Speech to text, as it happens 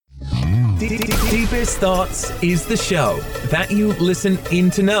Deepest Thoughts is the show that you listen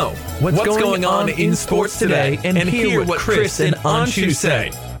in to know what's going on in sports today and hear what Chris and Anshu say.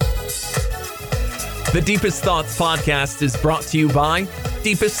 The Deepest Thoughts podcast is brought to you by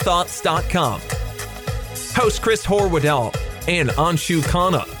deepestthoughts.com. Host Chris Horwoodell and Anshu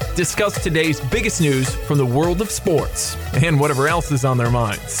Khanna discuss today's biggest news from the world of sports and whatever else is on their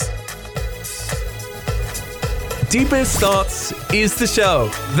minds. Deepest Thoughts is the show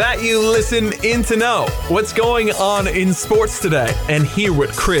that you listen in to know what's going on in sports today and hear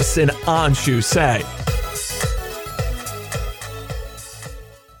what Chris and Anshu say.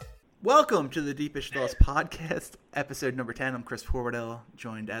 Welcome to the Deepest Thoughts podcast, episode number 10. I'm Chris Horwoodell,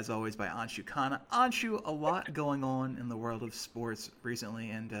 joined as always by Anshu Khanna. Anshu, a lot going on in the world of sports recently,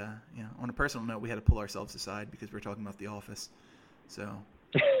 and on a personal note, we had to pull ourselves aside because we're talking about The Office. So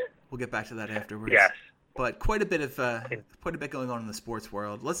we'll get back to that afterwards. Yes. But quite a bit going on in the sports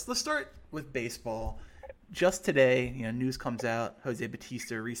world. Let's start with baseball. Just today, news comes out. Jose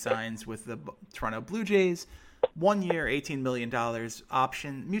Bautista re-signs with the Toronto Blue Jays. 1 year, $18 million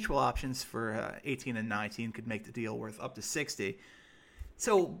mutual options for 18 and 19 could make the deal worth up to 60.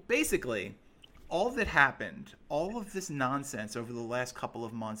 So basically, all that happened, all of this nonsense over the last couple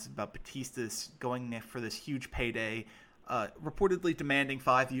of months about Bautista going for this huge payday, reportedly demanding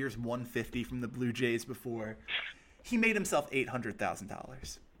 5 years, $150 from the Blue Jays before, he made himself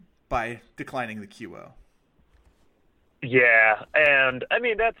 $800,000 by declining the QO. Yeah, and I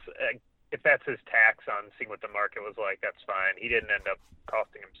mean if that's his tax on seeing what the market was like, that's fine. He didn't end up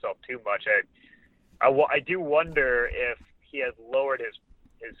costing himself too much. I do wonder if he has lowered his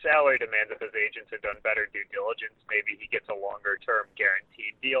salary demands, if his agents have done better due diligence. Maybe he gets a longer-term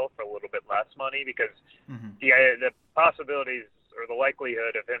guaranteed deal for a little bit less money, because the possibilities or the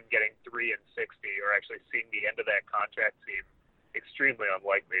likelihood of him getting 3 and 60 or actually seeing the end of that contract seem extremely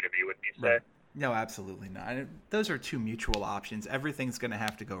unlikely to me, wouldn't you say? Right. No, absolutely not. Those are two mutual options. Everything's going to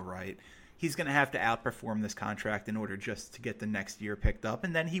have to go right. He's going to have to outperform this contract in order just to get the next year picked up,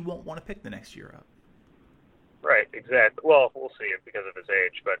 and then he won't want to pick the next year up. Right, exactly. Well, we'll see because of his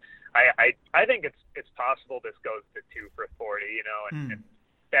age, but I think it's possible this goes to 2 for $40, and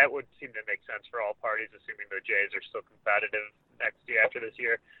that would seem to make sense for all parties, assuming the Jays are still competitive next year after this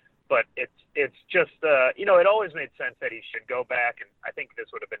year. But it's just it always made sense that he should go back, and I think this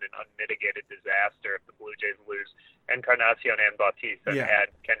would have been an unmitigated disaster if the Blue Jays lose Encarnacion and Bautista and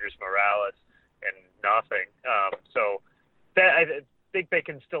add Kendrys Morales and nothing. So that I think they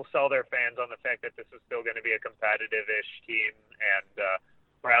can still sell their fans on the fact that this is still going to be a competitive-ish team, and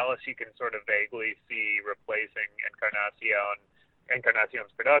Morales you can sort of vaguely see replacing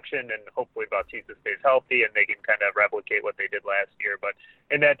Encarnacion's production, and hopefully Bautista stays healthy and they can kind of replicate what they did last year. But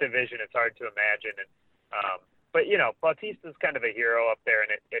in that division, it's hard to imagine. And but Bautista's kind of a hero up there,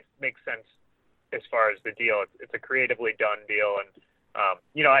 and it makes sense as far as the deal. It's a creatively done deal, and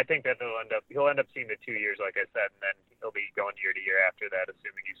I think that he'll end up seeing the 2 years, like I said, and then he'll be going year to year after that,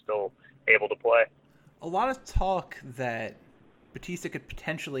 assuming he's still able to play. A lot of talk that Bautista could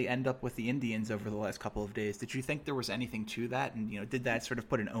potentially end up with the Indians over the last couple of days. Did you think there was anything to that? And, did that sort of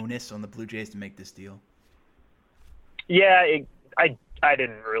put an onus on the Blue Jays to make this deal? Yeah, I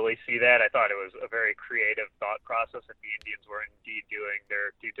didn't really see that. I thought it was a very creative thought process if the Indians were indeed doing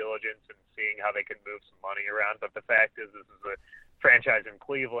their due diligence and seeing how they could move some money around. But the fact is, this is a franchise in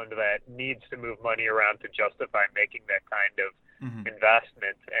Cleveland that needs to move money around to justify making that kind of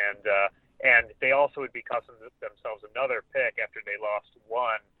investment. And they also would be costing themselves another pick after they lost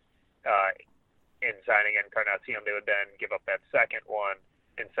one in signing Encarnacion. They would then give up that second one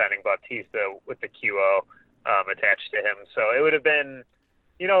in signing Bautista with the QO attached to him. So it would have been,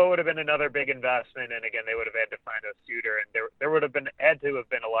 another big investment. And again, they would have had to find a suitor, and there would have had to have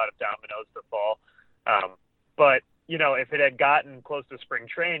been a lot of dominoes to fall. But if it had gotten close to spring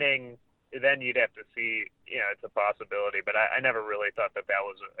training, then you'd have to see, it's a possibility. But I never really thought that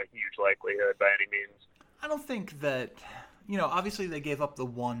was a huge likelihood by any means. I don't think that, obviously they gave up the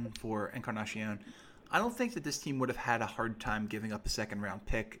one for Encarnacion. I don't think that this team would have had a hard time giving up a second-round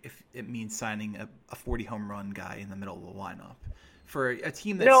pick if it means signing a 40-home run guy in the middle of the lineup for a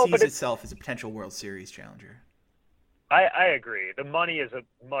team that sees itself as a potential World Series challenger. I agree. The money is a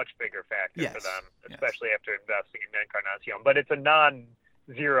much bigger factor for them, especially after investing in Encarnacion. But it's a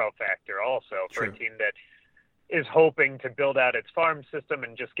non-zero factor also for a team that is hoping to build out its farm system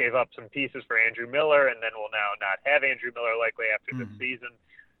and just gave up some pieces for Andrew Miller, and then will now not have Andrew Miller likely after this season.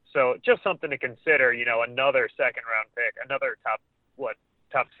 So just something to consider, another second-round pick, another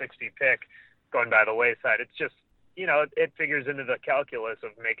top 60 pick going by the wayside. It's just, it figures into the calculus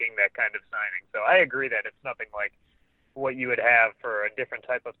of making that kind of signing. So I agree that it's nothing like what you would have for a different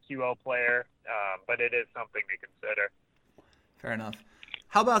type of QO player, but it is something to consider. Fair enough.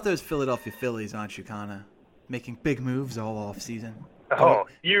 How about those Philadelphia Phillies, Chukana, making big moves all off season?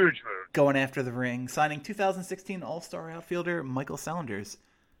 Huge move. Going after the ring, signing 2016 All-Star outfielder Michael Saunders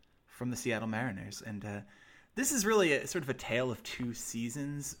from the Seattle Mariners. And this is really a sort of a tale of two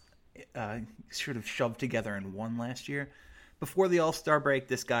seasons sort of shoved together in one last year. Before the All-Star break,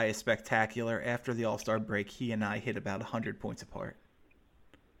 this guy is spectacular. After the All-Star break, he and I hit about 100 points apart.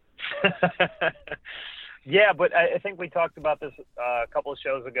 Yeah, but I think we talked about this a couple of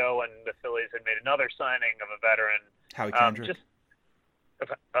shows ago when the Phillies had made another signing of a veteran. Howie Kendrick. Was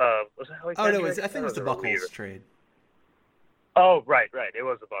it Howie Kendrick? No, I think it was the Buchholz trade. Oh, right. It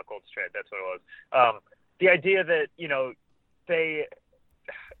was the Buchholz trade. That's what it was. The idea that,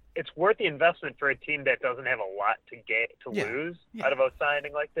 it's worth the investment for a team that doesn't have a lot to lose out of a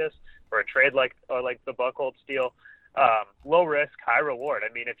signing like this, or a trade like the Buchholz deal. Low risk, high reward.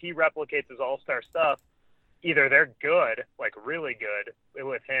 I mean, if he replicates his all-star stuff, either they're good, like really good,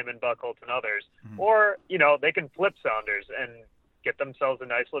 with him and Buchholz and others, or, they can flip Saunders and get themselves a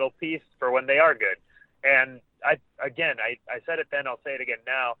nice little piece for when they are good. And I said it then, I'll say it again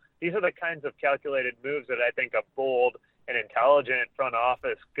now. These are the kinds of calculated moves that I think a bold and intelligent front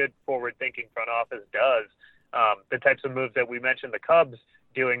office, good forward-thinking front office does. The types of moves that we mentioned the Cubs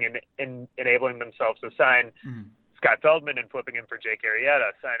doing in enabling themselves to sign Scott Feldman and flipping him for Jake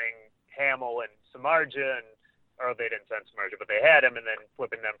Arrieta, signing Hamill and Samardzija, or they didn't sign Samardzija, but they had him, and then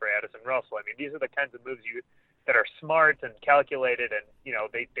flipping them for Addison Russell. I mean, these are the kinds of moves that are smart and calculated, and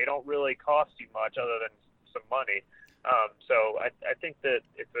they don't really cost you much other than some money. So I think that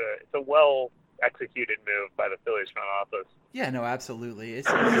it's a well executed move by the Phillies front office. Yeah, no, absolutely.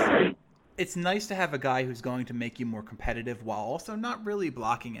 It's nice to have a guy who's going to make you more competitive while also not really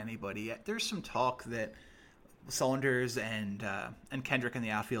blocking anybody. There's some talk that Saunders and Kendrick in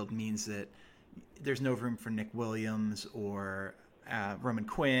the outfield means that there's no room for Nick Williams or Roman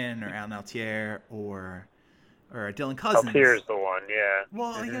Quinn or Alan Altier or Dylan Cousins. Altier's the one, yeah.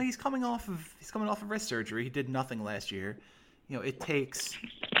 Well, he's coming off of wrist surgery. He did nothing last year. It takes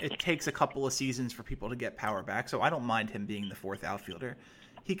a couple of seasons for people to get power back. So I don't mind him being the fourth outfielder.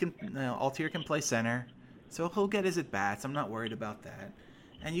 He can, Altier can play center, so he'll get his at bats. I'm not worried about that.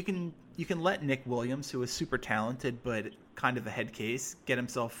 And you can let Nick Williams, who is super talented but kind of a head case, get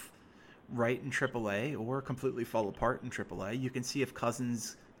himself right in AAA or completely fall apart in AAA. You can see if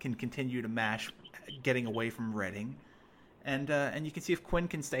Cousins can continue to mash, getting away from Redding, and you can see if Quinn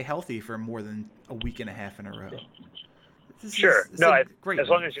can stay healthy for more than a week and a half in a row. Sure. Great as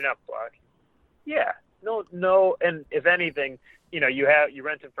long as you're not blocking. Yeah. No. And if anything, you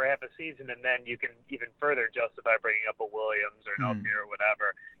rent him for half a season, and then you can even further justify bringing up a Williams or an Altier or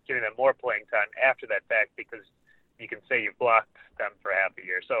whatever, giving them more playing time after that fact, because you can say you've blocked them for half a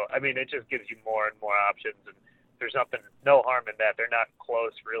year. So, I mean, it just gives you more and more options, and there's no harm in that. They're not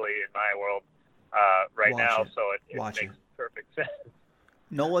close, really, in my world now, so it makes perfect sense.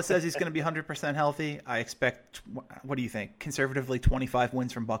 Nola says he's going to be 100% healthy. I expect, what do you think, conservatively 25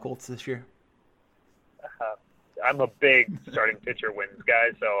 wins from Buchholz this year? I'm a big starting pitcher wins guy,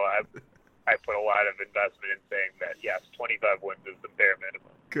 so I put a lot of investment in saying that, yes, 25 wins is the bare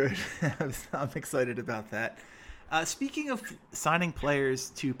minimum. Good. I'm excited about that. Speaking of signing players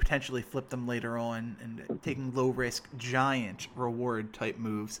to potentially flip them later on and taking low-risk, giant reward-type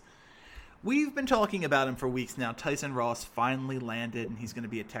moves, we've been talking about him for weeks now. Tyson Ross finally landed, and he's going to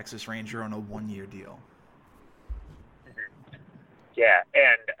be a Texas Ranger on a one-year deal. Yeah,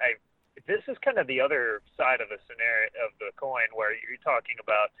 and this is kind of the other side of the scenario of the coin, where you're talking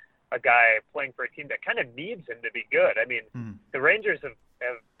about a guy playing for a team that kind of needs him to be good. I mean, the Rangers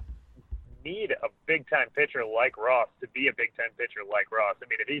have need a big-time pitcher like Ross to be a big-time pitcher like Ross. I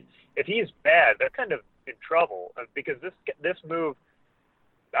mean, if he's bad, they're kind of in trouble, because this move,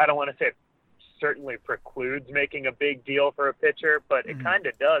 I don't want to say it certainly precludes making a big deal for a pitcher, but it kind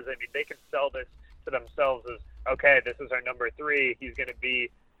of does. I mean, they can sell this to themselves as, okay, this is our number 3. He's going to be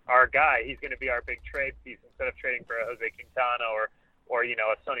our guy. He's going to be our big trade piece instead of trading for a Jose Quintana or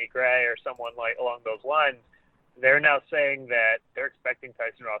a Sonny Gray or someone like along those lines. They're now saying that they're expecting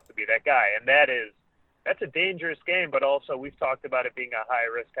Tyson Ross to be that guy, and that's a dangerous game. But also, we've talked about it being a high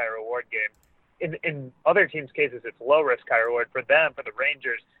risk, high reward game. In other teams' cases, it's low risk, high reward. For them, for the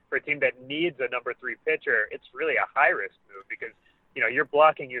Rangers, for a team that needs a number 3 pitcher, it's really a high risk move, because you're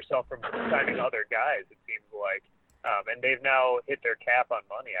blocking yourself from signing other guys. It seems like, and they've now hit their cap on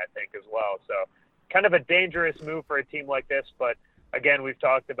money, I think, as well. So, kind of a dangerous move for a team like this. But again, we've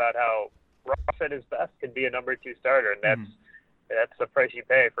talked about how Ross at his best can be a number 2 starter, and that's the price you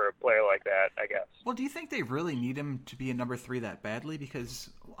pay for a player like that, I guess. Well, do you think they really need him to be a number 3 that badly? Because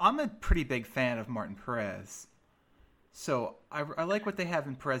I'm a pretty big fan of Martin Perez. So I like what they have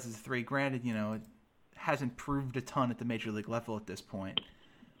in Perez as 3. Granted, it hasn't proved a ton at the major league level at this point.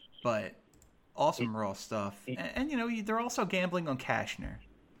 But awesome raw stuff. And they're also gambling on Cashner.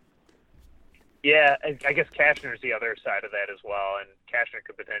 Yeah, I guess Cashner's the other side of that as well, and Cashner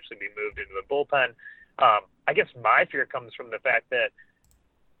could potentially be moved into the bullpen. I guess my fear comes from the fact that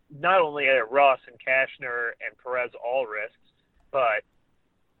not only are Ross and Cashner and Perez all risks, but,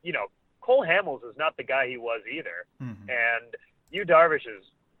 Cole Hamels is not the guy he was either. Mm-hmm. And Yu Darvish is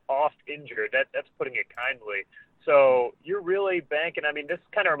oft injured. That's putting it kindly. So you're really banking. I mean, this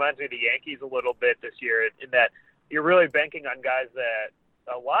kind of reminds me of the Yankees a little bit this year in that you're really banking on guys that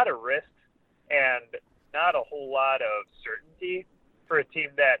a lot of risks and not a whole lot of certainty for a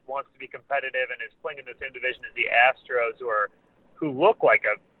team that wants to be competitive and is playing in the same division as the Astros, who look like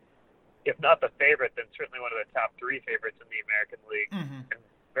if not the favorite, then certainly one of the top 3 favorites in the American League, mm-hmm. and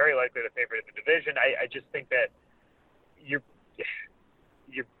very likely the favorite in the division. I just think that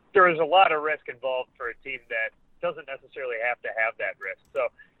there is a lot of risk involved for a team that doesn't necessarily have to have that risk. So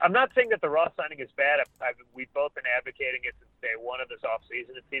I'm not saying that the Ross signing is bad. We've both been advocating it since day one of this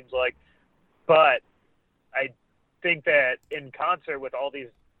offseason, it seems like. But I think that in concert with all these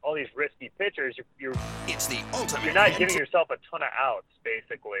risky pitchers, you're not giving yourself a ton of outs,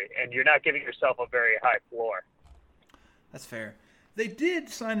 basically, and you're not giving yourself a very high floor. That's fair. They did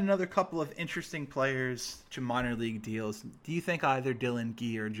sign another couple of interesting players to minor league deals. Do you think either Dylan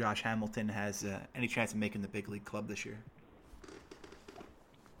Gee or Josh Hamilton has any chance of making the big league club this year?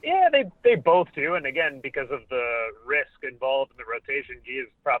 Yeah, they both do. And again, because of the risk involved in the rotation, Gee is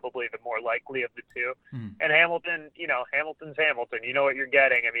probably the more likely of the two. And Hamilton, Hamilton's Hamilton. You know what you're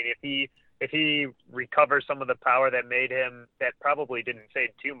getting. I mean, if he recovers some of the power that made him, that probably didn't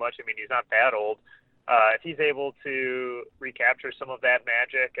fade too much. I mean, he's not that old. If he's able to recapture some of that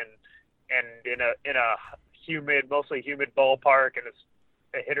magic and in a humid, mostly humid ballpark and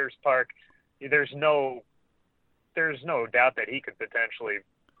a hitter's park, there's no doubt that he could potentially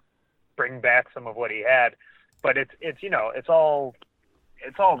bring back some of what he had. But it's all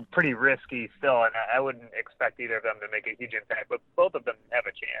pretty risky still, and I wouldn't expect either of them to make a huge impact. But both of them have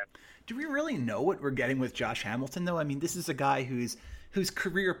a chance. Do we really know what we're getting with Josh Hamilton, though? I mean, this is a guy whose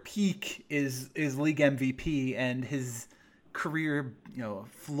career peak is league MVP, and his career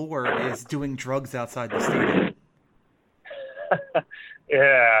floor is doing drugs outside the stadium.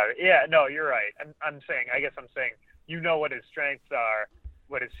 Yeah, no, you're right. I'm saying what his strengths are,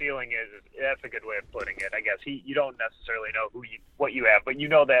 what his ceiling is. That's a good way of putting it. I guess you don't necessarily know what you have, but you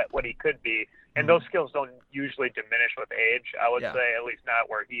know that what he could be, and those skills don't usually diminish with age. I would say, at least not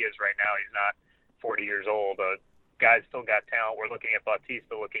where he is right now. He's not 40 years old. Guy's still got talent. We're looking at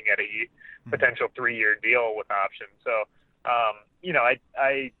Bautista looking at a potential 3-year deal with options. So,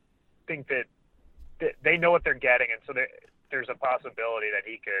 I think that they know what they're getting, and so there's a possibility that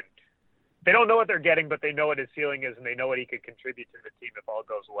he could. They don't know what they're getting, but they know what his ceiling is, and they know what he could contribute to the team if all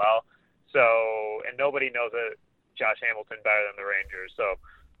goes well. So, and nobody knows Josh Hamilton better than the Rangers. So,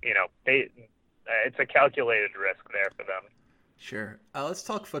 it's a calculated risk there for them. Sure. Let's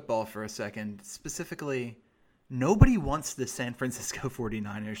talk football for a second. Specifically, nobody wants the San Francisco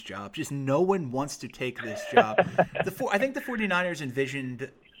 49ers job. Just no one wants to take this job. I think the 49ers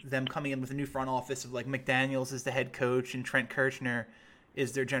envisioned them coming in with a new front office of like McDaniels as the head coach and Trent Kirchner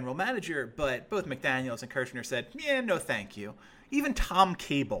is their general manager, but both McDaniels and Kirshner said, no thank you. Even Tom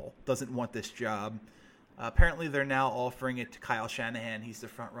Cable doesn't want this job. Apparently they're now offering it to Kyle Shanahan. He's the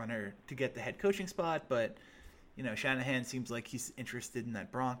front runner to get the head coaching spot, but Shanahan seems like he's interested in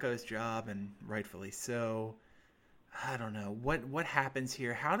that Broncos job, and rightfully so. I don't know. What happens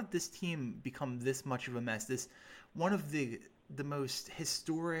here? How did this team become this much of a mess? This one of the most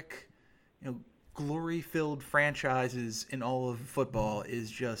historic, glory-filled franchises in all of football is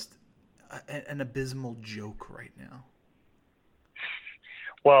just an abysmal joke right now.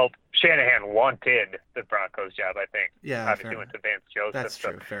 Well, Shanahan wanted the Broncos job, I think. Yeah, obviously went to Vance Joseph. That's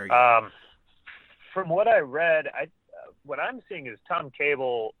true. Very good. From what I read, what I'm seeing is Tom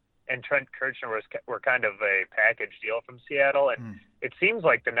Cable and Trent Kirchner were kind of a package deal from Seattle, and it seems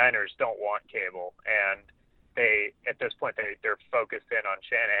like the Niners don't want Cable, and at this point they're focused in on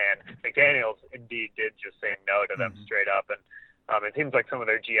Shanahan. McDaniels indeed did just say no to them straight up, and it seems like some of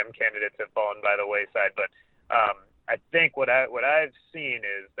their GM candidates have fallen by the wayside. But I think what I've seen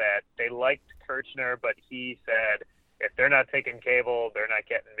is that they liked Kirchner, but he said if they're not taking Cable, they're not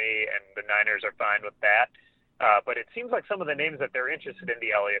getting me, and the Niners are fine with that. But it seems like some of the names that they're interested in,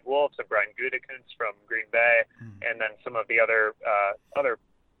 the Elliott Wolves, the Brian Gutekunst from Green Bay, and then some of the other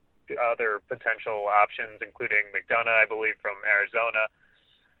potential options, including McDonough, I believe, from Arizona.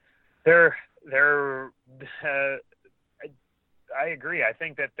 I agree. I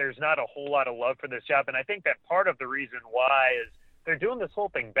think that there's not a whole lot of love for this job, and I think that part of the reason why is they're doing this whole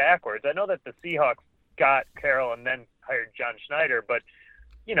thing backwards. I know that the Seahawks got Carroll and then hired John Schneider, but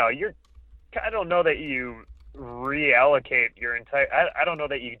I don't know that you reallocate your entire. I don't know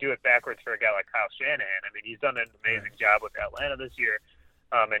that you do it backwards for a guy like Kyle Shanahan. I mean, he's done an amazing job with Atlanta this year,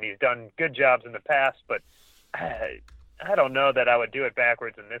 and he's done good jobs in the past, but I don't know that I would do it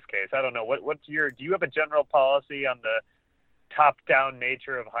backwards in this case. I don't know. What's do you have a general policy on the top-down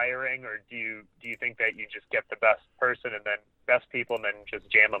nature of hiring, or do you think that you just get the best person and then best people and then just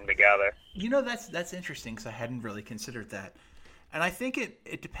jam them together? That's interesting because I hadn't really considered that. And I think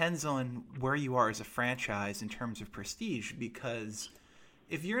it depends on where you are as a franchise in terms of prestige, because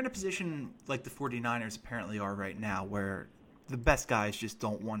if you're in a position like the 49ers apparently are right now where the best guys just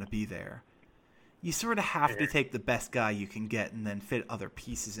don't want to be there, you sort of have to take the best guy you can get and then fit other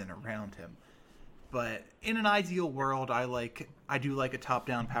pieces in around him. But in an ideal world, I do like a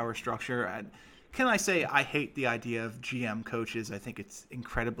top-down power structure. Can I say I hate the idea of GM coaches? I think it's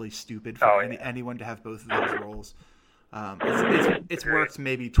incredibly stupid for anyone to have both of those roles. It's worked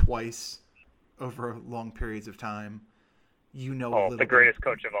maybe twice over long periods of time. The greatest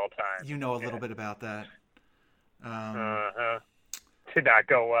coach of all time. You know a little bit about that. Did not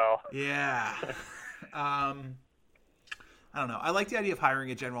go well. Yeah. I don't know. I like the idea of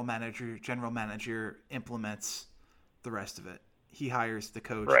hiring a general manager. General manager implements the rest of it. He hires the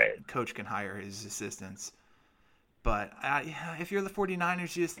coach. Right. Coach can hire his assistants. But if you're the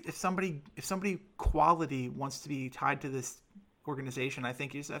 49ers, if somebody quality wants to be tied to this organization, I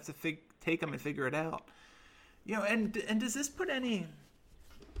think you just have to take them and figure it out. And does this put any?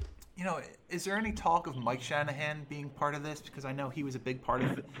 Is there any talk of Mike Shanahan being part of this? Because I know he was a big part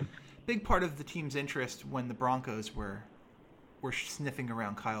of the team's interest when the Broncos were sniffing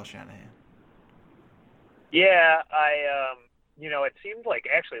around Kyle Shanahan. Yeah, it seemed like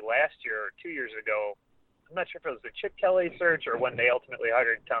actually last year or 2 years ago, I'm not sure if it was the Chip Kelly search or when they ultimately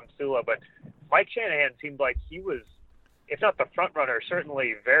hired Tom Sula, but Mike Shanahan seemed like he was, if not the front runner,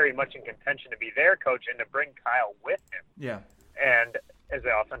 certainly very much in contention to be their coach and to bring Kyle with him. Yeah. And as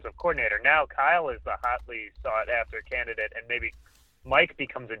the offensive coordinator. Now Kyle is the hotly sought after candidate, and maybe Mike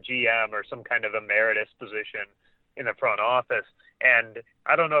becomes a GM or some kind of emeritus position in the front office. And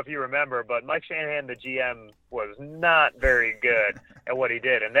I don't know if you remember, but Mike Shanahan, the GM, was not very good at what he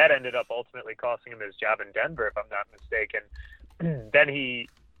did. And that ended up ultimately costing him his job in Denver, if I'm not mistaken. Then he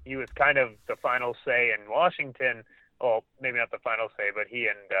was kind of the final say in Washington. Well, maybe not the final say, but he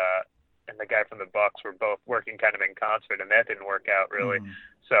and the guy from the Bucs were both working kind of in concert, and that didn't work out really.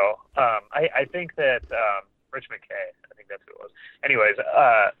 So I think that Rich McKay, I think that's who it was. Anyways,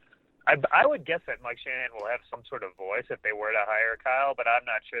 I would guess that Mike Shanahan will have some sort of voice if they were to hire Kyle, but I'm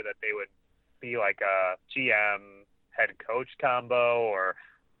not sure that they would be like a GM head coach combo or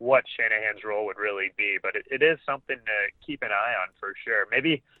what Shanahan's role would really be. But it is something to keep an eye on for sure.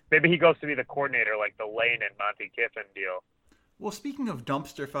 Maybe he goes to be the coordinator like the Lane and Monty Kiffin deal. Well, speaking of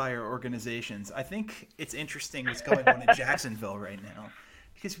dumpster fire organizations, I think it's interesting what's going on in Jacksonville right now.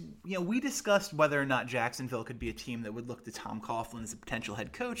 Because, we discussed whether or not Jacksonville could be a team that would look to Tom Coughlin as a potential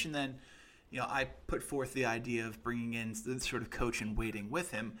head coach. And then, I put forth the idea of bringing in the sort of coach in waiting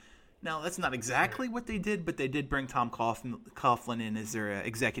with him. Now, that's not exactly what they did, but they did bring Tom Coughlin in as their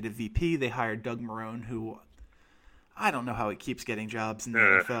executive VP. They hired Doug Marrone, who I don't know how he keeps getting jobs in the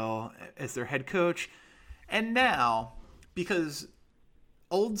NFL, as their head coach. And now, because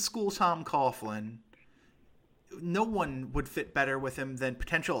old school Tom Coughlin, no one would fit better with him than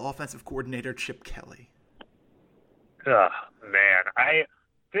potential offensive coordinator Chip Kelly. Oh, man.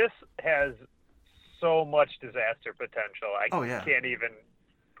 This has so much disaster potential. I can't even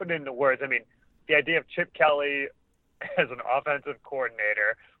put it into words. I mean, the idea of Chip Kelly as an offensive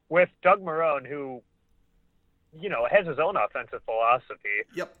coordinator with Doug Marrone, who, has his own offensive philosophy.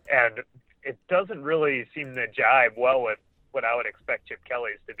 Yep. And it doesn't really seem to jive well with what I would expect Chip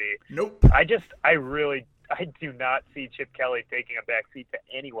Kelly's to be. Nope. I do not see Chip Kelly taking a backseat to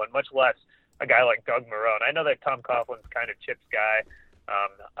anyone, much less a guy like Doug Marrone. I know that Tom Coughlin's kind of Chip's guy.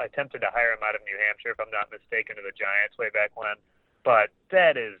 I attempted to hire him out of New Hampshire, if I'm not mistaken, to the Giants way back when. But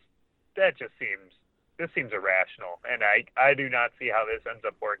this seems irrational, and I do not see how this ends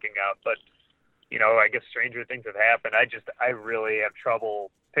up working out. But I guess stranger things have happened. I really have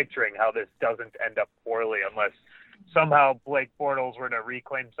trouble picturing how this doesn't end up poorly unless somehow Blake Bortles were to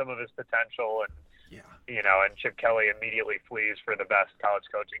reclaim some of his potential and Yeah. And Chip Kelly immediately flees for the best college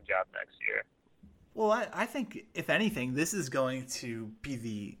coaching job next year. Well, I think if anything, this is going to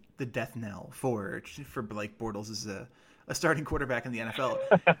be the death knell for Blake Bortles as a starting quarterback in the NFL.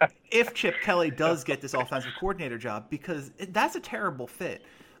 If Chip Kelly does get this offensive coordinator job, because that's a terrible fit.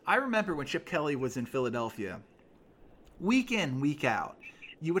 I remember when Chip Kelly was in Philadelphia, week in, week out,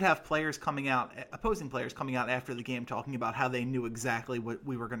 you would have opposing players coming out after the game talking about how they knew exactly what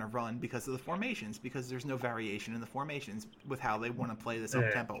we were going to run because of the formations, because there's no variation in the formations with how they want to play this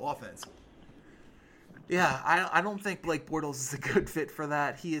up-tempo offense. Yeah, I don't think Blake Bortles is a good fit for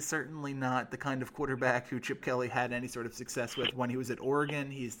that. He is certainly not the kind of quarterback who Chip Kelly had any sort of success with when he was at Oregon.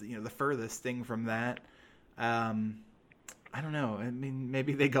 He's the furthest thing from that. I don't know. I mean,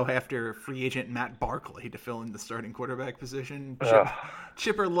 maybe they go after free agent Matt Barkley to fill in the starting quarterback position.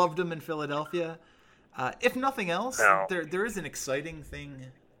 Chipper loved him in Philadelphia. If nothing else, there is an exciting thing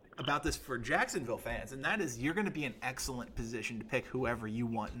about this for Jacksonville fans, and that is you're going to be in excellent position to pick whoever you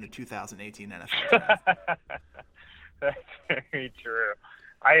want in the 2018 NFL draft. That's very true.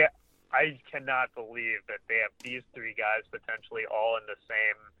 I cannot believe that they have these three guys potentially all in the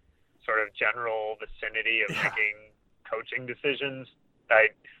same sort of general vicinity of making coaching decisions.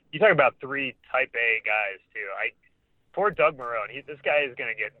 You talk about three Type A guys too. Poor Doug Marrone. This guy is going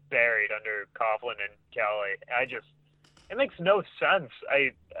to get buried under Coughlin and Kelly. It makes no sense.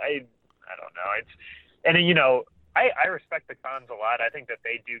 I don't know. I respect the Cons a lot. I think that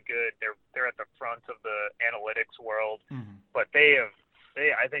they do good. They're at the front of the analytics world, but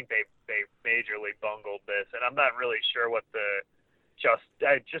I think they majorly bungled this, and I'm not really sure what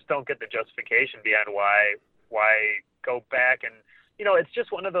I just don't get the justification behind why go back and it's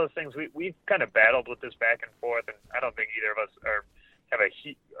just one of those things we've kind of battled with this back and forth, and I don't think either of us have a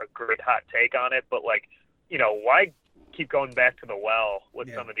great hot take on it, but why keep going back to the well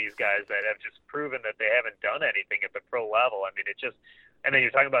with some of these guys that have just proven that they haven't done anything at the pro level? I mean, and then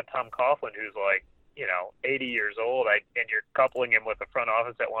you're talking about Tom Coughlin, who's 80 years old, and you're coupling him with a front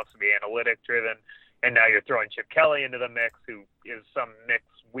office that wants to be analytic driven, and now you're throwing Chip Kelly into the mix, who is some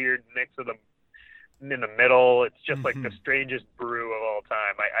weird mix of them in the middle. It's just like the strangest brew of all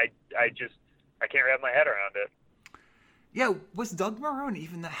time. I can't wrap my head around it. Yeah, was Doug Marrone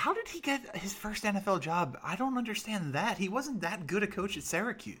even that? How did he get his first NFL job? I don't understand that. He wasn't that good a coach at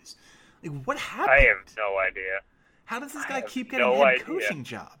Syracuse. What happened? I have no idea. How does this guy keep getting head coaching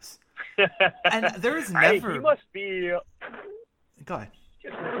jobs? And there is never. He must be. Go ahead.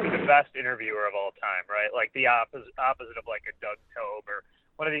 Just must be the best interviewer of all time, right? Like the opposite of like a Doug Tobe or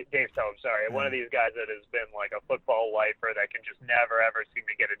Dave Tobe. Sorry, one of these guys that has been like a football lifer that can just never ever seem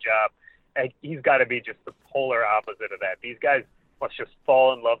to get a job. He's got to be just the polar opposite of that. These guys must just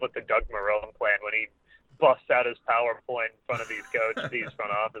fall in love with the Doug Marrone plan when he busts out his PowerPoint in front of these these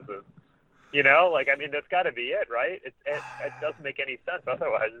front offices. That's got to be it, right? It doesn't make any sense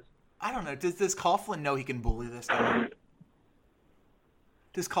otherwise. I don't know. Does Coughlin know he can bully this guy?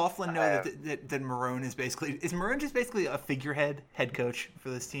 Does Coughlin know that Marrone is Marrone just basically a figurehead head coach for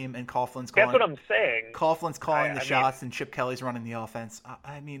this team, and Coughlin's calling? That's what I'm saying. Coughlin's calling the shots, and Chip Kelly's running the offense.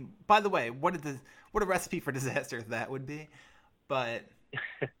 I mean, by the way, what a recipe for disaster that would be. But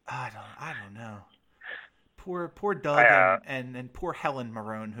I don't know. Poor Doug and poor Helen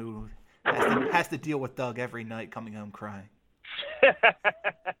Marrone, who has to deal with Doug every night coming home crying.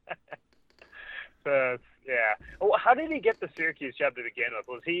 Yeah. Well, how did he get the Syracuse job to begin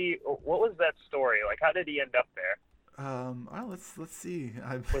with? What was that story? Like, how did he end up there? Let's see.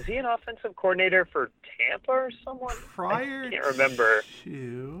 Was he an offensive coordinator for Tampa or someone? I can't remember.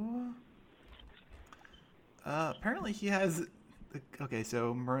 Apparently he has. Okay,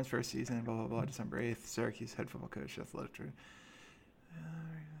 so Marrone's first season, blah blah blah, December 8th, Syracuse head football coach, athletic director.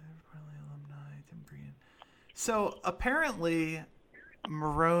 Alumni, Tim Breen. So apparently,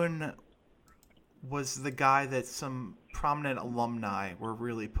 Marrone was the guy that some prominent alumni were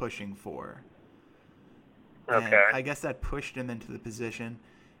really pushing for. Okay. And I guess that pushed him into the position.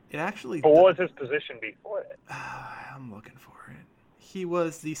 It actually. But what was his position before it? I'm looking for it. He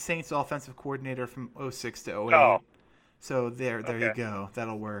was the Saints offensive coordinator from 06 to 08. Oh. So there you go.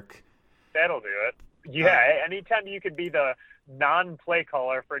 That'll work. That'll do it. Yeah, anytime you could be the non-play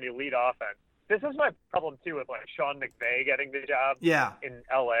caller for an elite offense. This is my problem, too, with, like, Sean McVay getting the job in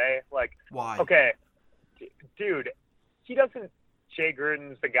L.A. Like, why? Okay, dude, he doesn't – Jay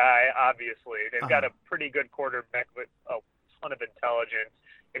Gruden's the guy, obviously. They've got a pretty good quarterback with a ton of intelligence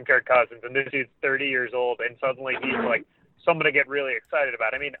in Kirk Cousins, and this dude's 30 years old, and suddenly he's, like, someone to get really excited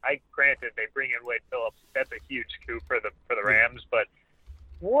about. I mean, granted, they bring in Wade Phillips. That's a huge coup for the Rams, but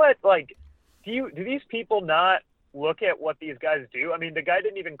what, like, do these people not look at what these guys do. I mean, the guy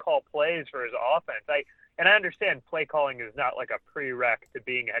didn't even call plays for his offense. I understand play calling is not like a prereq to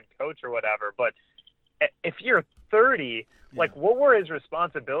being a head coach or whatever, but if you're 30, like, what were his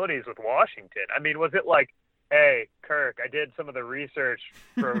responsibilities with Washington? I mean, was it like, hey, Kirk, I did some of the research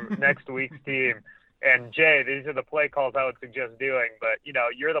for next week's team, and Jay, these are the play calls I would suggest doing, but, you know,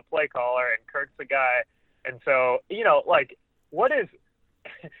 you're the play caller and Kirk's the guy. And so, you know, like, what is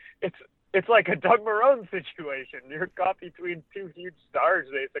 – it's like a Doug Marrone situation. You're caught between two huge stars,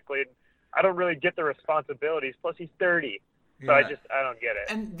 basically, and I don't really get the responsibilities. Plus, he's 30. So I don't get it.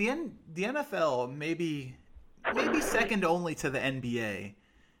 And the NFL maybe second only to the NBA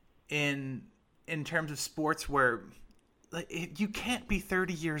in terms of sports where you can't be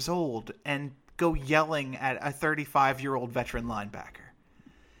 30 years old and go yelling at a 35-year-old veteran linebacker.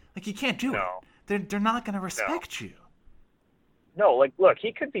 Like, you can't do it. They're not going to respect you. No, like, look,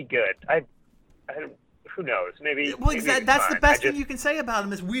 he could be good. I who knows? Maybe. Well, maybe that's the best thing you can say about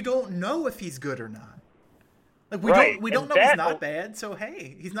him is we don't know if he's good or not. Like, we don't know he's not bad. So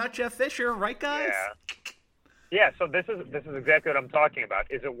hey, he's not Jeff Fisher, right, guys? Yeah. So this is exactly what I'm talking about.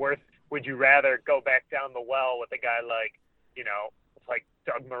 Is it worth? Would you rather go back down the well with a guy like, you know, like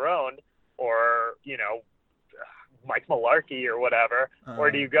Doug Marrone or, you know, Mike Mularkey or whatever,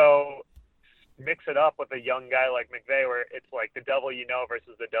 or do you go mix it up with a young guy like McVay where it's like the devil you know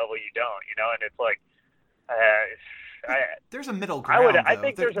versus the devil you don't, you know, and it's like there's a middle ground. I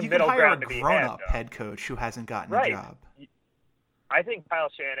think there's a middle ground to be had. You can hire a grown-up head coach who hasn't gotten a job. I think Kyle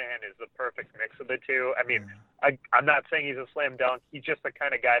Shanahan is the perfect mix of the two. I mean, I'm not saying he's a slam dunk. He's just the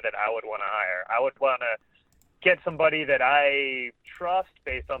kind of guy that I would want to hire. I would want to get somebody that I trust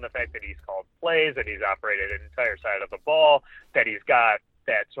based on the fact that he's called plays, that he's operated an entire side of the ball, that he's got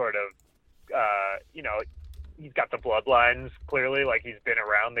that sort of, you know, he's got the bloodlines clearly, like he's been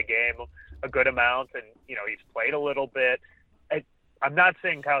around the game a good amount and, you know, he's played a little bit. I'm not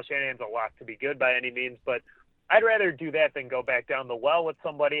saying Kyle Shanahan's a lock to be good by any means, but I'd rather do that than go back down the well with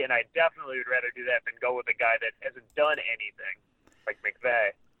somebody, and I definitely would rather do that than go with a guy that hasn't done anything, like McVay.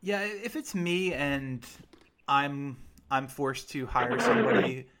 Yeah, if it's me and I'm forced to hire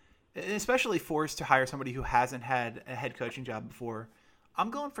somebody, especially forced to hire somebody who hasn't had a head coaching job before, I'm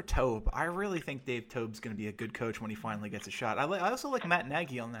going for Tobe. I really think Dave Tobe's going to be a good coach when he finally gets a shot. I also like Matt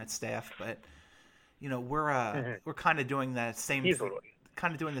Nagy on that staff, but you know we're kind of doing that same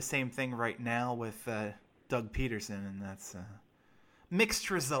the same thing right now with Doug Peterson, and that's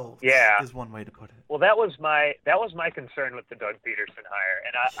mixed results. Yeah, is one way to put it. Well, that was my concern with the Doug Peterson hire,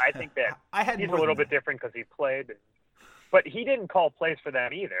 and I think that he's a little bit different because he played, but he didn't call plays for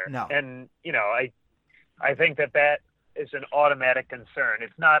them either. No, and you know I think that is an automatic concern.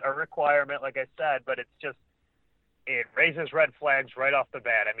 It's not a requirement, like I said, but it raises red flags right off the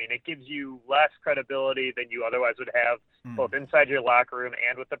bat. I mean, it gives you less credibility than you otherwise would have, both inside your locker room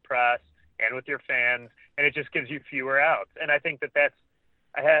and with the press and with your fans, and it just gives you fewer outs. And I think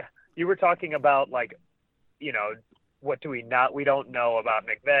you were talking about, like, you know, what we don't know about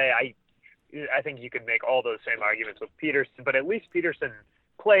McVay. I think you could make all those same arguments with Peterson, but at least Peterson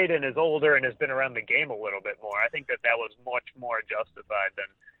played and is older and has been around the game a little bit more. I think that was much more justified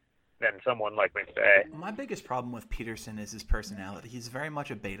than someone like McVay. My biggest problem with Peterson is his personality. He's very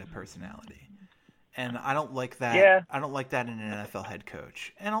much a beta personality. And I don't like that. Yeah. I don't like that in an NFL head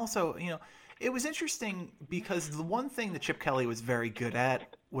coach. And also, you know, it was interesting because the one thing that Chip Kelly was very good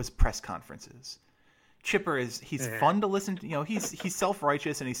at was press conferences. Chipper he's fun to listen to. You know, he's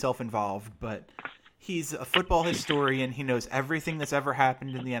self-righteous and he's self-involved, but he's a football historian. He knows everything that's ever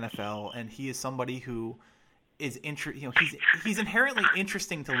happened in the NFL, and he is somebody who is he's inherently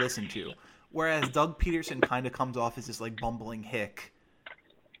interesting to listen to. Whereas Doug Peterson kind of comes off as this like bumbling hick.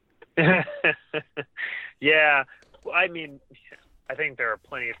 Yeah, well, I mean, I think there are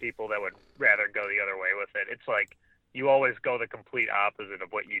plenty of people that would rather go the other way with it. It's like you always go the complete opposite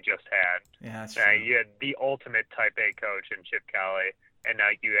of what you just had. Yeah, that's true. You had the ultimate Type A coach in Chip Kelly, and now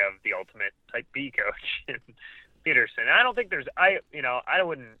you have the ultimate Type B coach in Peterson. I don't think I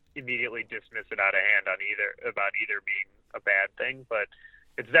wouldn't immediately dismiss it out of hand about either being a bad thing, but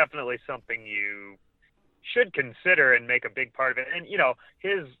it's definitely something you should consider and make a big part of it. And, you know,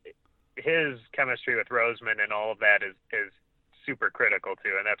 his chemistry with Roseman and all of that is super critical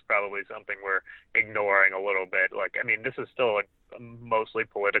too, and that's probably something we're ignoring a little bit. Like, I mean, this is still a mostly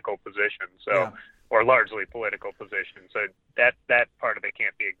political position, or largely political position, so that part of it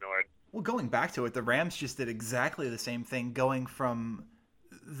can't be ignored. Well, going back to it, the Rams just did exactly the same thing, going from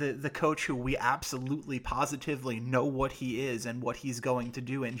the coach who we absolutely positively know what he is and what he's going to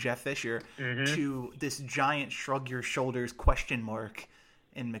do in Jeff Fisher to this giant shrug your shoulders question mark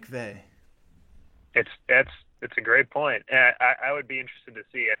in McVay. It's a great point. And I would be interested to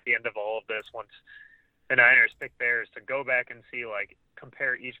see at the end of all of this, once the Niners pick theirs, to go back and see, like,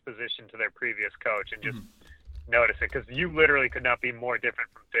 compare each position to their previous coach and just notice it, because you literally could not be more different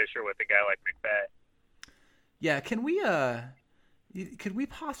from Fisher with a guy like McVay. Yeah, could we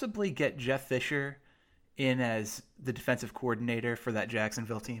possibly get Jeff Fisher in as the defensive coordinator for that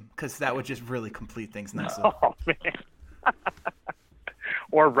Jacksonville team? Because that would just really complete things nicely. Oh, man.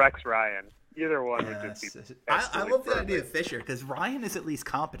 Or Rex Ryan. Either one would just be I love the idea of Fisher, because Ryan is at least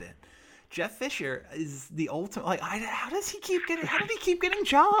competent. Jeff Fisher is the ultimate. Like, how did he keep getting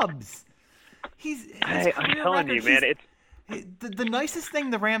jobs? I'm telling you, man, the nicest thing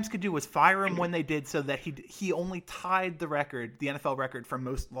the Rams could do was fire him when they did, so that he only tied the NFL record for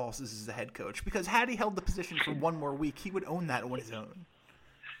most losses as a head coach. Because had he held the position for one more week, he would own that on his own.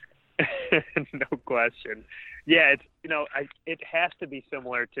 No question. Yeah, it has to be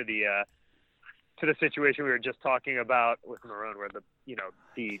similar to the situation we were just talking about with Marone, where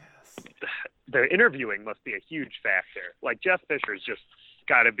the interviewing must be a huge factor. Like, Jeff Fisher's just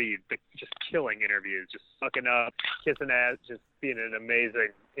got to be just killing interviews, just sucking up, kissing ass, just being an amazing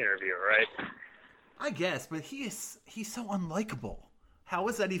interviewer, right? I guess, but he's so unlikable. How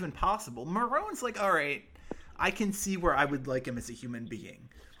is that even possible? Marone's like, all right, I can see where I would like him as a human being.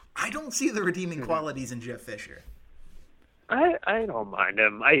 I don't see the redeeming qualities in Jeff Fisher. I don't mind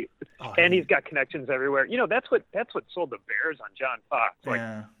him. And he's got connections everywhere. That's what sold the Bears on John Fox.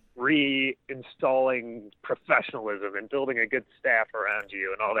 Like, reinstalling professionalism and building a good staff around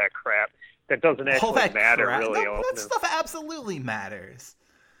you and all that crap that doesn't actually matter really. That stuff absolutely matters.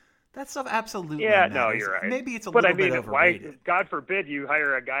 Yeah, matters. No, you're right. Maybe it's a little bit overrated. Why, God forbid you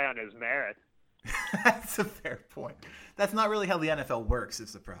hire a guy on his merit. That's a fair point. That's not really how the NFL works,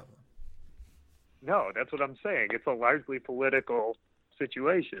 is the problem. No, that's what I'm saying. It's a largely political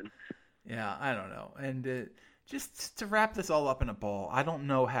situation. Yeah, I don't know. And just to wrap this all up in a ball, I don't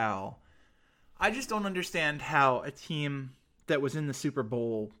know how. I just don't understand how a team that was in the Super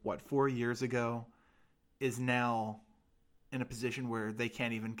Bowl, 4 years ago, is now in a position where they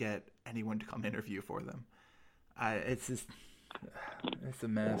can't even get anyone to come interview for them. It's a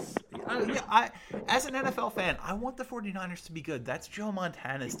mess. As an NFL fan, I want the 49ers to be good. That's Joe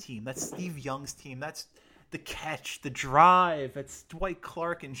Montana's team. That's Steve Young's team. That's the catch, the drive. That's Dwight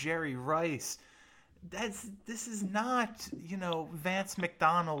Clark and Jerry Rice. This is not, Vance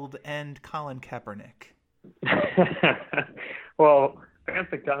McDonald and Colin Kaepernick. Well, Vance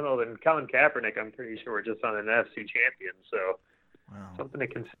McDonald and Colin Kaepernick, I'm pretty sure, were just on an NFC champion, so something to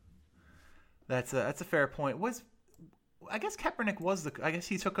consider. That's a fair point. I guess Kaepernick I guess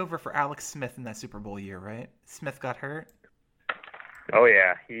he took over for Alex Smith in that Super Bowl year, right? Smith got hurt. Oh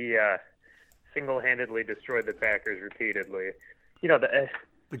yeah, he single-handedly destroyed the Packers repeatedly. The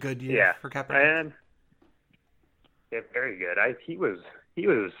good year for Kaepernick. Yeah, very good. He was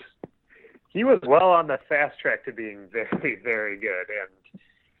well on the fast track to being very, very good, and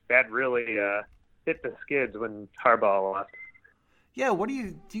that really hit the skids when Harbaugh left. Yeah,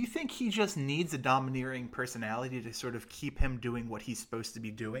 do you think he just needs a domineering personality to sort of keep him doing what he's supposed to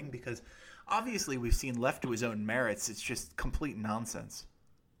be doing? Because obviously we've seen left to his own merits, it's just complete nonsense.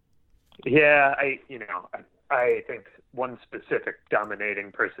 Yeah, I think one specific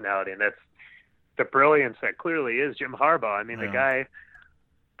dominating personality, and that's the brilliance that clearly is Jim Harbaugh. I mean, the guy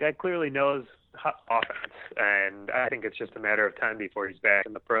clearly knows offense, and I think it's just a matter of time before he's back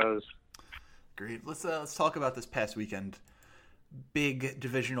in the pros. Great. Let's talk about this past weekend. Big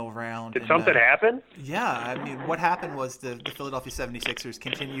divisional round. Did something happen? Yeah, I mean, what happened was the Philadelphia 76ers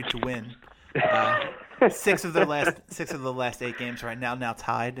continued to win. Six of the last 8 games right now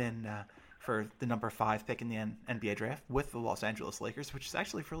tied for the number 5 pick in the NBA draft with the Los Angeles Lakers, which is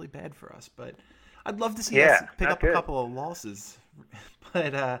actually really bad for us. But I'd love to see us pick up a couple of losses.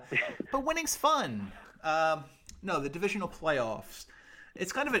 But winning's fun. The divisional playoffs.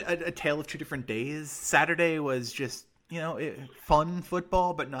 It's kind of a tale of two different days. Saturday was just fun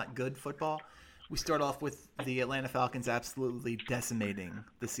football, but not good football. We start off with the Atlanta Falcons absolutely decimating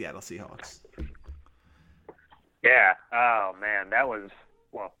the Seattle Seahawks. Yeah. Oh, man. That was,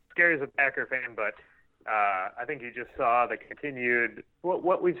 scary as a Packer fan, but I think you just saw the continued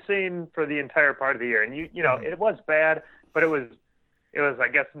what we've seen for the entire part of the year. And, it was bad, but it was, I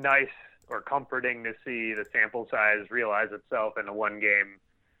guess, nice or comforting to see the sample size realize itself in a one-game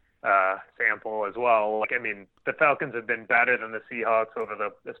sample as well. Like, I mean, the Falcons have been better than the Seahawks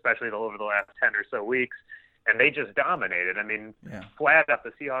especially over the last 10 or so weeks, and they just dominated. I mean, flat up,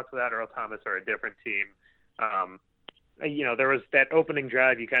 the Seahawks without Earl Thomas are a different team. There was that opening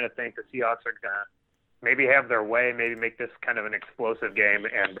drive. You kind of think the Seahawks are gonna maybe have their way, maybe make this kind of an explosive game,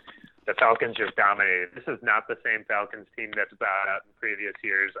 and the Falcons just dominated. This is not the same Falcons team that's bowed out in previous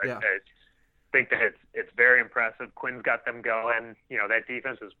years. Yeah. I think that it's very impressive. Quinn's got them going. That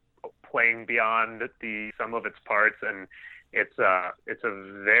defense is playing beyond the sum of its parts, and it's a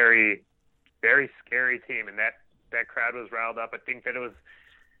very, very scary team. And that crowd was riled up. I think that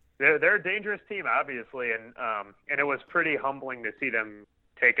they're a dangerous team, obviously, and it was pretty humbling to see them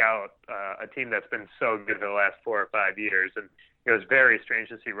take out a team that's been so good for the last 4 or 5 years. And it was very strange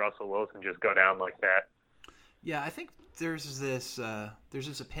to see Russell Wilson just go down like that. Yeah, I think there's this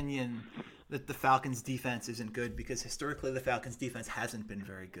opinion that the Falcons' defense isn't good because historically the Falcons' defense hasn't been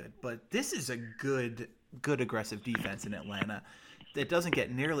very good. But this is a good aggressive defense in Atlanta that doesn't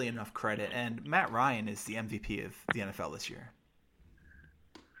get nearly enough credit. And Matt Ryan is the MVP of the NFL this year.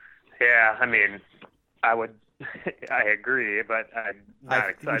 Yeah, I mean, I agree, but I'm not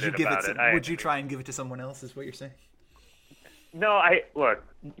excited about it. Would you try and give it to someone else? Is what you're saying? No, look.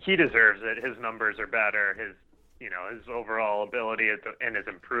 He deserves it. His numbers are better. His overall ability and his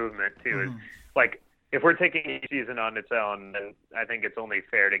improvement too is like, if we're taking each season on its own, then I think it's only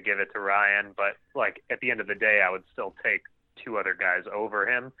fair to give it to Ryan. But like at the end of the day, I would still take 2 other guys over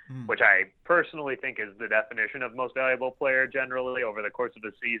him, which I personally think is the definition of most valuable player generally over the course of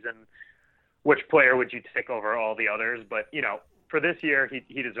the season. Which player would you take over all the others? But for this year,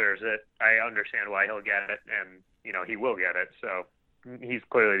 he deserves it. I understand why he'll get it, and he will get it. So he's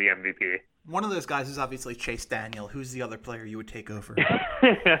clearly the MVP. One of those guys is obviously Chase Daniel. Who's the other player you would take over?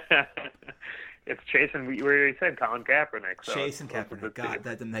 It's Chase and we already said Colin Kaepernick. So Chase and Kaepernick. God,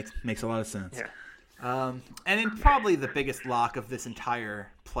 that makes a lot of sense. Yeah. And in probably the biggest lock of this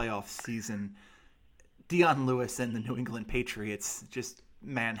entire playoff season, Dion Lewis and the New England Patriots just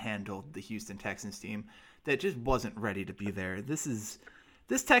manhandled the Houston Texans team that just wasn't ready to be there. This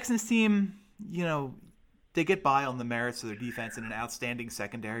Texans team, they get by on the merits of their defense and an outstanding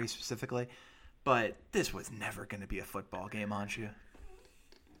secondary specifically, but this was never going to be a football game, Anshu.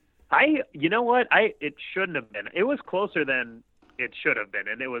 You know what? It shouldn't have been. It was closer than it should have been,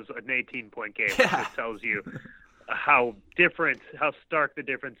 and it was an 18-point game. Yeah. Which tells you how stark the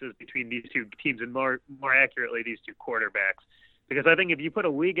difference is between these two teams, and more accurately, these two quarterbacks. Because I think if you put a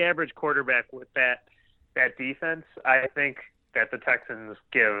league average quarterback with that defense, I think that the Texans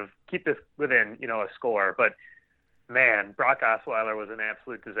keep this within a score. But man, Brock Osweiler was an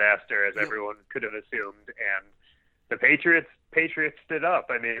absolute disaster, as everyone could have assumed, and the Patriots stood up.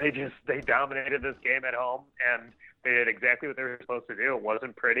 I mean, they dominated this game at home, and they did exactly what they were supposed to do. It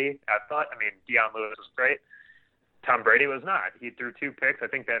wasn't pretty, I thought. I mean, Deion Lewis was great. Tom Brady was not. He threw 2 picks. I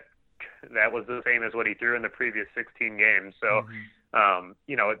think that was the same as what he threw in the previous 16 games. So, or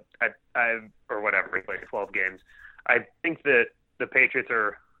whatever, he played 12 games. I think that the Patriots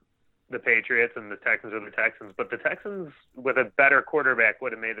are the Patriots and the Texans are the Texans, but the Texans with a better quarterback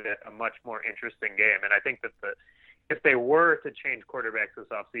would have made it a much more interesting game. And I think that if they were to change quarterbacks this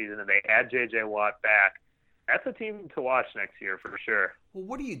offseason and they add J.J. Watt back, that's a team to watch next year for sure. Well,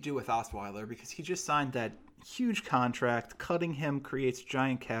 what do you do with Osweiler? Because he just signed that huge contract. Cutting him creates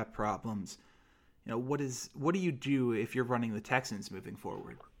giant cap problems. What do you do if you're running the Texans moving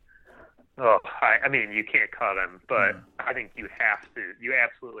forward? Oh, I mean, you can't cut him, but I think you have to. You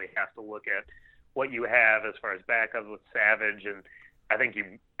absolutely have to look at what you have as far as backups with Savage, and I think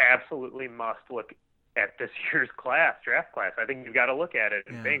you absolutely must look at this year's draft class. I think you've got to look at it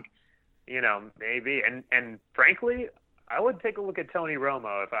and think, maybe. And frankly, I would take a look at Tony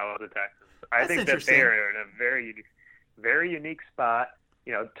Romo if I was the Texans. I think that they are in a very unique spot.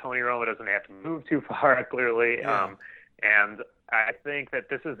 Tony Romo doesn't have to move too far, clearly. Yeah. And I think that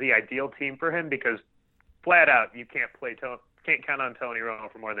this is the ideal team for him because flat out you can't count on Tony Romo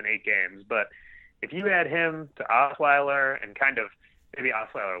for more than 8 games. But if you add him to Osweiler and kind of maybe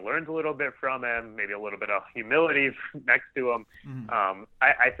Osweiler learns a little bit from him, maybe a little bit of humility next to him,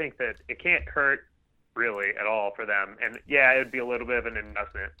 I think that it can't hurt really at all for them. And yeah, it would be a little bit of an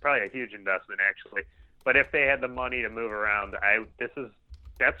investment, probably a huge investment actually. But if they had the money to move around,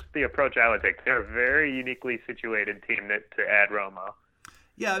 that's the approach I would take. They're a very uniquely situated team to add Romo.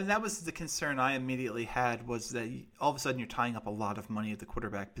 Yeah, and that was the concern I immediately had, was that all of a sudden you're tying up a lot of money at the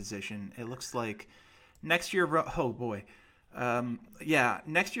quarterback position. It looks like next year, next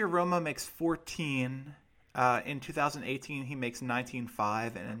year Romo makes 14. In 2018 he makes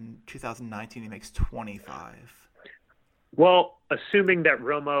 19.5, and in 2019 he makes 25. Well, assuming that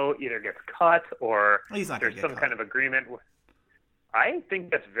Romo either gets cut or there's some kind of agreement. I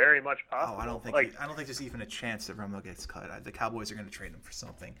think that's very much possible. I don't think there's even a chance that Romo gets cut. The Cowboys are going to trade him for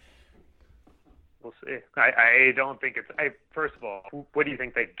something. We'll see. I don't think it's. First of all, what do you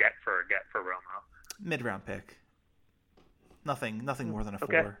think they get for Romo? Mid-round pick. Nothing more than a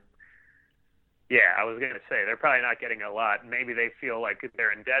 4. Okay. Yeah, I was going to say they're probably not getting a lot. Maybe they feel like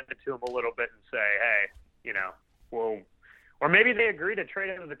they're indebted to him a little bit and say, hey, well, or maybe they agree to trade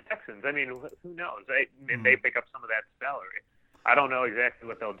him to the Texans. I mean, who knows? They pick up some of that salary. I don't know exactly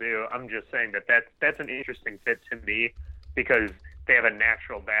what they'll do. I'm just saying that's an interesting fit to me because they have a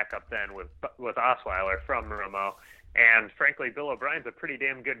natural backup then with Osweiler from Romo. And frankly, Bill O'Brien's a pretty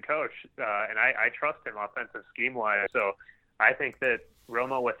damn good coach, and I trust him offensive scheme-wise. So I think that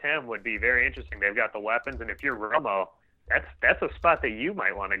Romo with him would be very interesting. They've got the weapons, and if you're Romo, that's a spot that you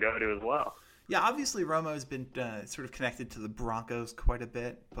might want to go to as well. Yeah, obviously Romo's been sort of connected to the Broncos quite a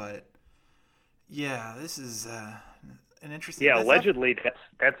bit, but yeah, this is an interesting. Yeah, allegedly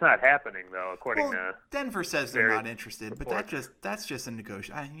that's not happening though, according to Denver says they're not interested, but that's just a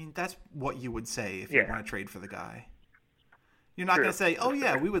negotiation. I mean, that's what you would say if you want to trade for the guy. You're not going to say, "Oh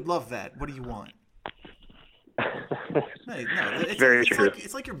yeah, we would love that. What do you want?" No,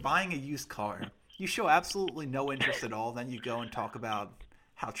 it's like you're buying a used car. You show absolutely no interest at all, then you go and talk about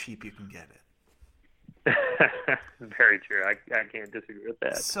how cheap you can get it. Very true. I can't disagree with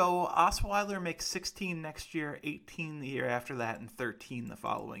that. So Osweiler makes 16 next year, 18 the year after that, and 13 the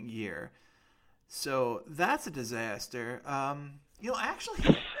following year. So that's a disaster.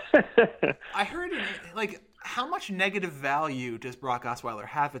 Actually, I heard how much negative value does Brock Osweiler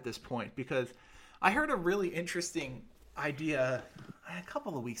have at this point? Because I heard a really interesting idea a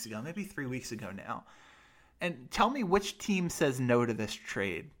couple of weeks ago, maybe 3 weeks ago now. And tell me which team says no to this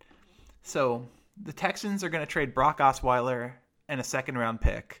trade. So the Texans are going to trade Brock Osweiler and a second-round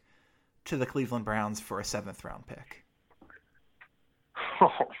pick to the Cleveland Browns for a seventh-round pick. Oh,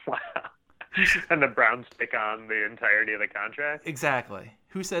 wow. And the Browns take on the entirety of the contract? Exactly.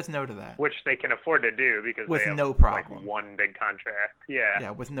 Who says no to that? Which they can afford to do because with they have no problem. Like one big contract. Yeah.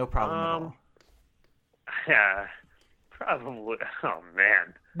 Yeah, with no problem at all. Yeah. Probably. Oh,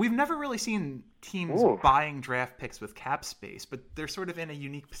 man. We've never really seen teams buying draft picks with cap space, but they're sort of in a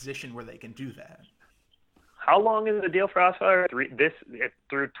unique position where they can do that. How long is the deal for Osweiler?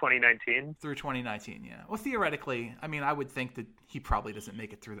 Through 2019? Through 2019, yeah. Well, theoretically, I mean, I would think that he probably doesn't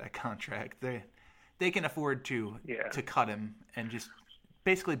make it through that contract. They can afford to cut him and just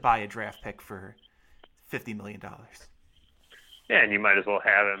basically buy a draft pick for $50 million. Yeah, and you might as well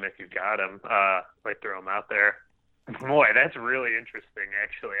have him if you've got him. Throw him out there. Boy, that's really interesting,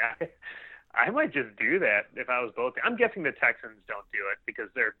 actually. I might just do that if I was both. I'm guessing the Texans don't do it because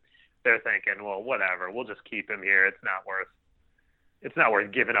they're thinking, well, whatever, we'll just keep him here. It's not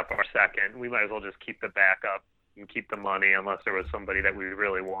worth giving up our second. We might as well just keep the backup and keep the money unless there was somebody that we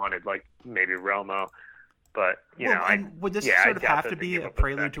really wanted, like maybe Romo. But would this sort of have to be a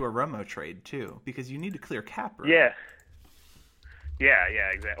prelude to a Romo trade too? Because you need to clear cap room. Yeah,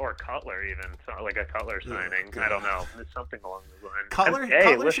 exactly. Or Cutler even, so like a Cutler signing. I don't know. It's something along those lines.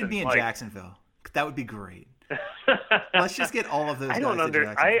 Cutler should be in Jacksonville. That would be great. Let's just get all of those guys to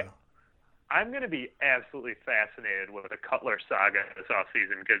Jacksonville. I'm going to be absolutely fascinated with the Cutler saga this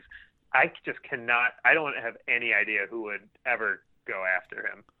offseason because I just cannot – I don't have any idea who would ever go after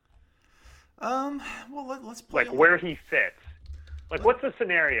him. Well, let's play. Like where he fits. Like what's the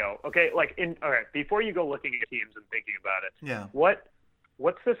scenario? Okay, all right, before you go looking at teams and thinking about it. Yeah.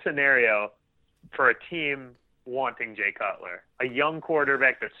 What's the scenario for a team wanting Jay Cutler? A young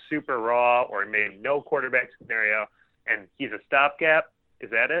quarterback that's super raw or maybe no quarterback scenario and he's a stopgap? Is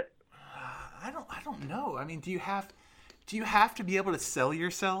that it? I don't know. I mean, do you have to be able to sell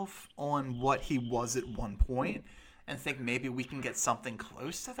yourself on what he was at one point and think maybe we can get something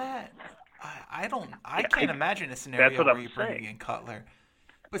close to that? I can't imagine a scenario where you're bringing in Cutler.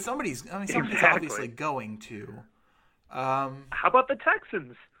 But somebody's obviously going to. How about the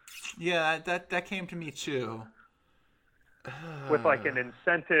Texans? Yeah, that came to me too. With like an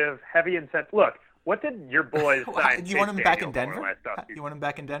heavy incentive. Look, what did your boys sign? Do you want him back in Denver? You want him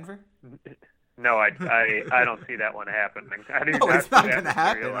back in Denver? No, I don't see that one happening. It's not going to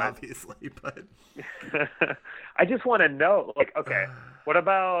happen, obviously. But I just want to know, what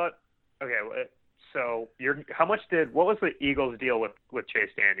about? Okay, so what was the Eagles' deal with Chase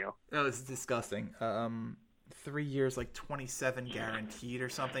Daniel? It was disgusting. 3 years, like 27 guaranteed or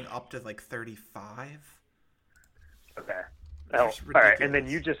something, up to like 35. Okay. All right, and then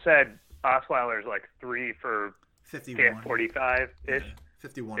you just said Osweiler's like 3 for 51, 45-ish. Yeah,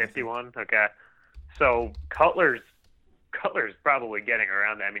 51. 51. Okay. So Cutler's probably getting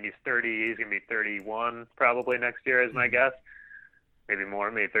around that. I mean, he's 30. He's gonna be 31 probably next year, is my guess. Maybe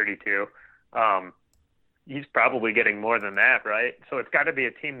more, maybe 32. He's probably getting more than that, right? So it's got to be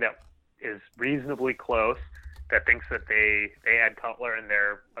a team that is reasonably close, that thinks that they had Cutler and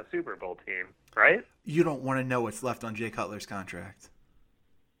they're a Super Bowl team, right? You don't want to know what's left on Jay Cutler's contract.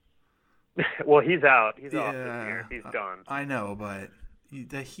 Well, he's out. He's off this year. He's done. I know, but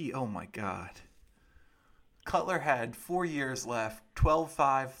oh my God. Cutler had 4 years left,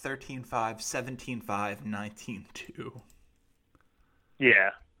 12-5, 13-5, 17-5, 19-2.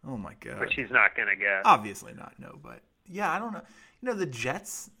 Yeah. Oh my God. Which he's not going to get. Obviously not, no, but yeah, I don't know. You know, the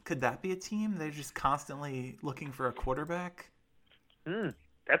Jets, could that be a team? They're just constantly looking for a quarterback?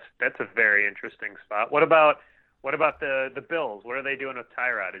 That's a very interesting spot. What about the Bills? What are they doing with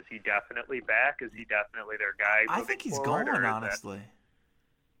Tyrod? Is he definitely back? Is he definitely their guy? I think he's gone, honestly.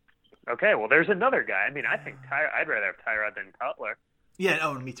 Okay, well, there's another guy. I mean, I think I'd rather have Tyrod than Cutler.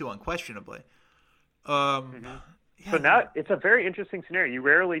 Yeah, me too, unquestionably. So now it's a very interesting scenario. You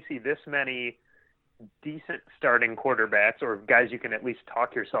rarely see this many decent starting quarterbacks or guys you can at least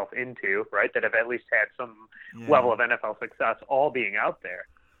talk yourself into, right, that have at least had some level of NFL success all being out there.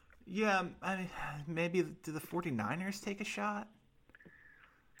 Yeah, I mean, maybe do the 49ers take a shot?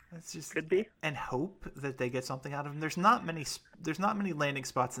 That's just could be, and hope that they get something out of them. There's not many landing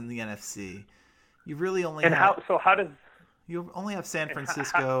spots in the NFC. You really only you only have San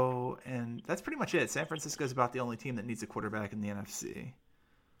Francisco, and that's pretty much it. San Francisco is about the only team that needs a quarterback in the NFC.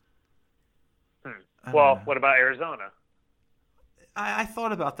 Well, what about Arizona? I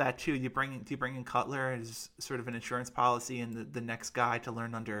thought about that too. Do you bring in Cutler as sort of an insurance policy and the next guy to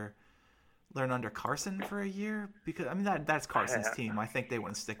learn under Carson for a year? Because I mean that's Carson's team. I think they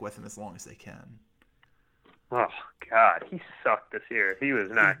want to stick with him as long as they can. Oh God, he sucked this year. He was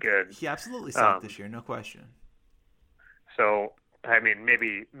not good. He absolutely sucked this year, no question. So I mean,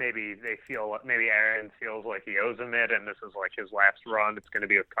 maybe Aaron feels like he owes him it, and this is like his last run. It's going to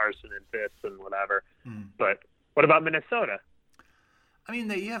be with Carson and Fitz and whatever. But what about Minnesota? I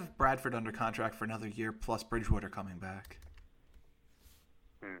mean, you have Bradford under contract for another year, plus Bridgewater coming back.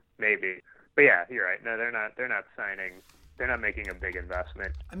 Maybe, but yeah, you're right. No, they're not signing. They're not making a big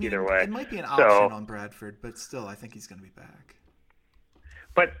investment either way. It might be an option on Bradford, but still, I think he's going to be back.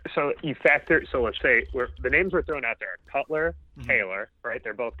 But so you factor. So let's say the names we're throwing out there are Cutler, Taylor, right?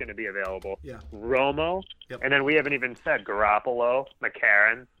 They're both going to be available. Yeah. Romo, and then we haven't even said Garoppolo,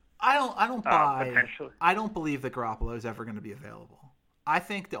 McCarron. I don't buy. Potentially. I don't believe that Garoppolo is ever going to be available. I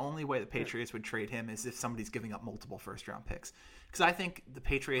think the only way the Patriots would trade him is if somebody's giving up multiple first-round picks. Because I think the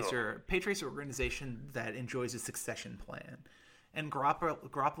Patriots are an organization that enjoys a succession plan. And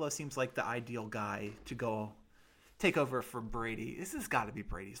Garoppolo seems like the ideal guy to go take over for Brady. This has got to be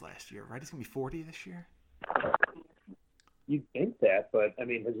Brady's last year, right? He's going to be 40 this year. You'd think that, but, I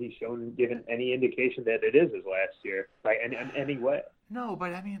mean, has he given any indication that it is his last year, like, in any way? No,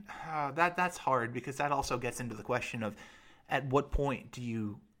 but, I mean, that's hard because that also gets into the question of at what point do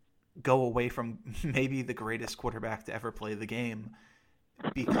you go away from maybe the greatest quarterback to ever play the game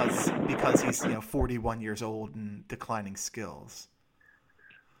because he's 41 years old and declining skills.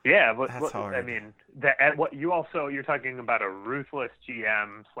 Yeah, but that's hard. I mean, you're talking about a ruthless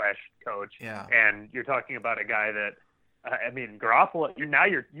GM / coach, and you're talking about a guy that, I mean, Garoppolo.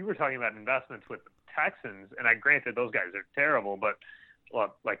 You were talking about investments with the Texans, and granted those guys are terrible, but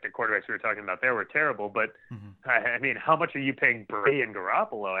like the quarterbacks we were talking about there were terrible. But I mean, how much are you paying Brady and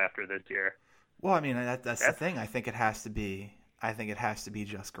Garoppolo after this year? Well, I mean, that's the thing. I think it has to be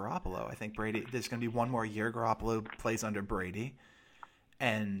just Garoppolo. I think Brady. There's going to be one more year Garoppolo plays under Brady.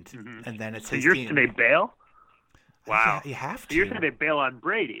 And then it's his team. So you're saying they bail? Wow. You have to. So you're saying they bail on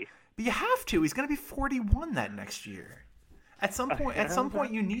Brady? But you have to. He's going to be 41 that next year. At some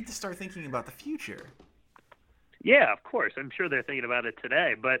point, you need to start thinking about the future. Yeah, of course. I'm sure they're thinking about it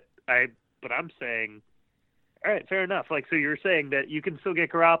today. But I'm saying, all right, fair enough. Like, so you're saying that you can still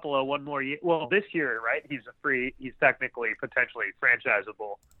get Garoppolo one more year. Well, this year, right? He's technically potentially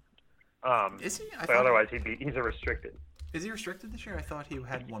franchisable. Is he? But otherwise, he's a restricted. Is he restricted this year? I thought he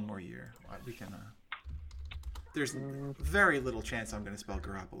had one more year. We can. There's very little chance I'm going to spell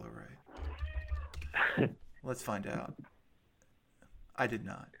Garoppolo right. Let's find out. I did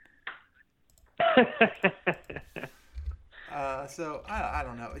not. So I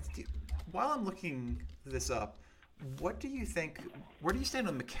don't know. While I'm looking this up, what do you think? Where do you stand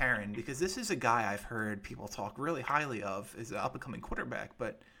on McCarron? Because this is a guy I've heard people talk really highly of as an up-and-coming quarterback,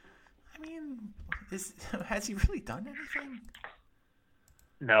 but. I mean, has he really done anything?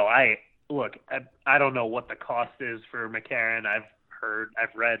 No, I don't know what the cost is for McCarron. I've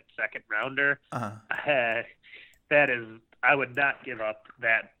read second rounder. That is, I would not give up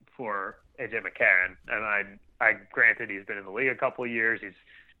that for AJ McCarron. And granted, he's been in the league a couple of years. He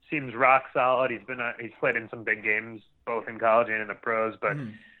seems rock solid. He's played in some big games, both in college and in the pros. But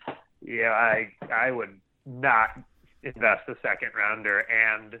yeah, I would not invest the second rounder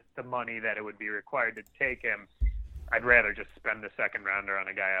and the money that it would be required to take him. I'd rather just spend the second rounder on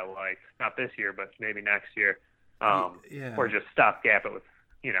a guy I like, not this year, but maybe next year, or just stopgap it with,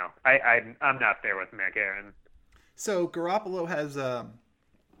 I'm not there with McCarron. So Garoppolo has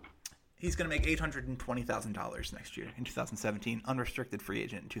he's going to make $820,000 next year in 2017, unrestricted free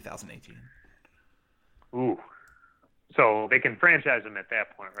agent in 2018. Ooh. So they can franchise him at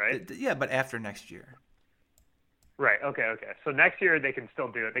that point, right? Yeah, but after next year. Right. Okay. So next year they can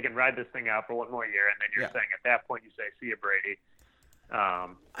still do it. They can ride this thing out for one more year, and then you're saying at that point you say, "See you, Brady."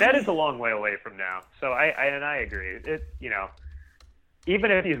 That is a long way away from now. So I agree.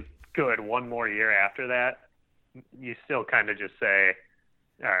 Even if he's good one more year after that, you still kind of just say,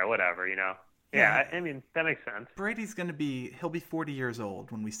 "All right, whatever," Yeah, I mean that makes sense. Brady's he'll be 40 years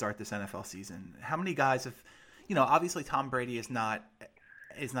old when we start this NFL season. How many guys have, obviously Tom Brady is not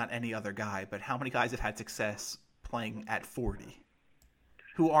any other guy, but how many guys have had success playing at 40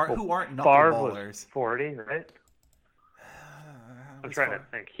 who aren't knuckleballers? Was 40, right? I'm trying to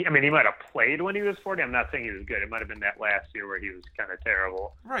think. He might have played when he was 40. I'm not saying he was good. It might have been that last year where he was kind of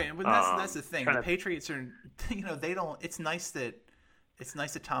terrible. Right, but that's the thing. The Patriots are, they don't. It's nice that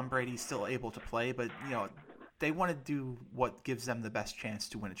Tom Brady's still able to play, but they want to do what gives them the best chance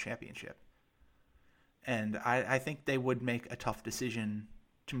to win a championship. And I think they would make a tough decision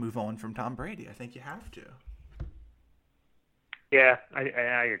to move on from Tom Brady. I think you have to. Yeah,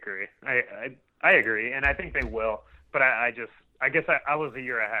 I agree. I agree, and I think they will. But I guess I was a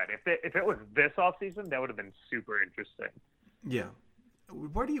year ahead. If it was this offseason, that would have been super interesting. Yeah.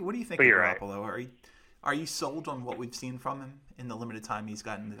 What do you think of Garoppolo? Right. Are you sold on what we've seen from him in the limited time he's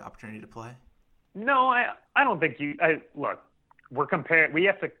gotten the opportunity to play? No, I don't think look. We're comparing.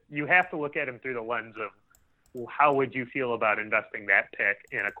 You have to look at him through the lens of, well, how would you feel about investing that pick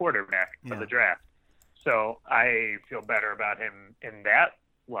in a quarterback for the draft? So I feel better about him in that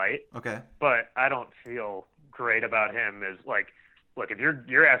light. Okay. But I don't feel great about him as look, if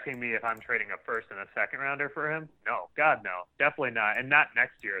you're asking me if I'm trading a first and a second rounder for him, no, God no, definitely not, and not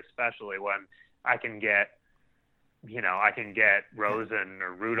next year, especially when I can get Rosen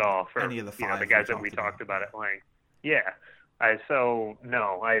or Rudolph or any of the guys that we talked about at length. Yeah. I'm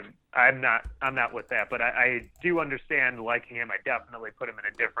not with that, but I do understand liking him. I definitely put him in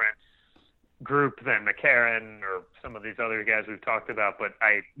a different group than McCarron or some of these other guys we've talked about, but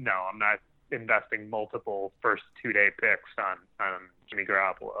I'm not investing multiple first 2-day picks on Jimmy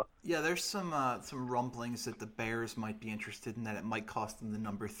Garoppolo. Yeah, there's some rumblings that the Bears might be interested in that. It might cost them the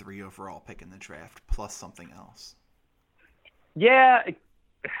number 3 overall pick in the draft plus something else. Yeah,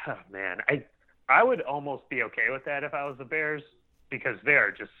 man, I would almost be okay with that if I was the Bears, because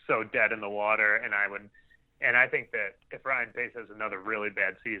they're just so dead in the water, and I think that if Ryan Pace has another really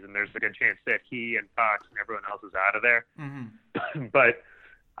bad season, there's a good chance that he and Fox and everyone else is out of there. Mm-hmm. But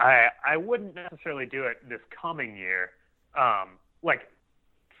I wouldn't necessarily do it this coming year. I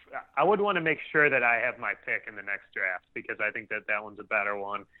would want to make sure that I have my pick in the next draft, because I think that one's a better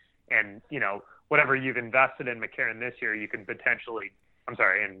one. And, whatever you've invested in McCarron this year, you can potentially –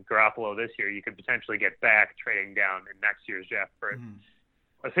 in Garoppolo this year, you could potentially get back trading down in next year's draft for it.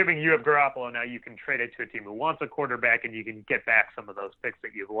 Assuming you have Garoppolo now, you can trade it to a team who wants a quarterback, and you can get back some of those picks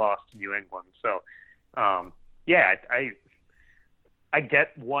that you've lost to New England. So, I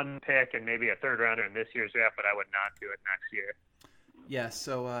get one pick and maybe a third rounder in this year's draft, but I would not do it next year. Yeah,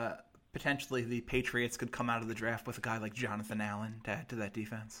 so potentially the Patriots could come out of the draft with a guy like Jonathan Allen to add to that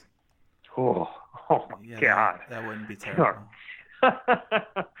defense. Oh my God. That wouldn't be terrible.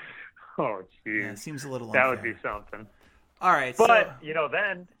 Oh, geez. Yeah, it seems a little unfair. That would be something. All right. But,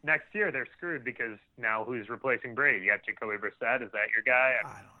 then next year they're screwed, because now who's replacing Brady? You got Jacoby Brissett. Is that your guy?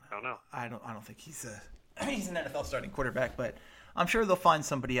 I don't know. I don't think he's an NFL starting quarterback, but I'm sure they'll find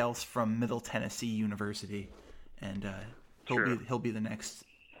somebody else from Middle Tennessee University, and he'll be the next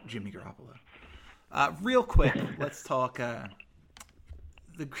Jimmy Garoppolo. Real quick, let's talk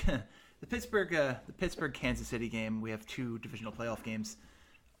the Pittsburgh Kansas City game. We have 2 divisional playoff games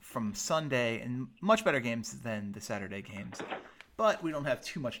from Sunday, and much better games than the Saturday games. But we don't have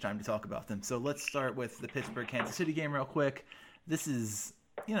too much time to talk about them. So let's start with the Pittsburgh Kansas City game real quick. This is,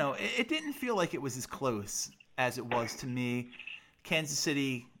 it didn't feel like it was as close as it was to me. Kansas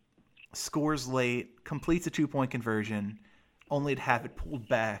City scores late, completes a 2-point conversion, only to have it pulled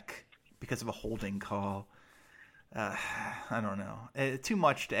back because of a holding call. I don't know. Too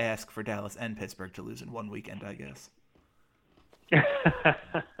much to ask for Dallas and Pittsburgh to lose in one weekend, I guess.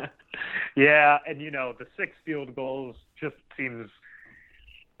 Yeah, and the 6 field goals just seems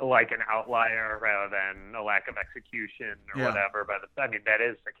like an outlier rather than a lack of execution or whatever. But that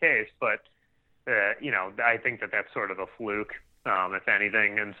is the case. But I think that that's sort of a fluke, if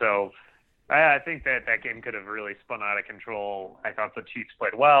anything. And so I think that game could have really spun out of control. I thought the Chiefs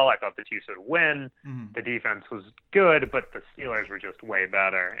played well. I thought the Chiefs would win. Mm-hmm. The defense was good, but the Steelers were just way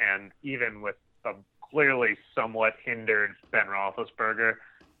better. And even with a clearly somewhat hindered Ben Roethlisberger,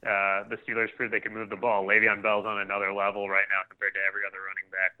 the Steelers proved they could move the ball. Le'Veon Bell's on another level right now compared to every other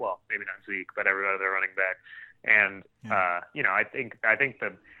running back. Well, maybe not Zeke, but every other running back. And I think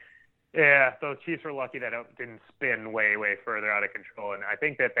those Chiefs were lucky that it didn't spin way further out of control. And I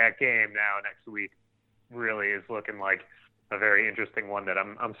think that game now next week really is looking like a very interesting one that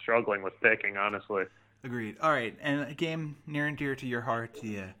I'm struggling with picking, honestly. Agreed. All right, and a game near and dear to your heart,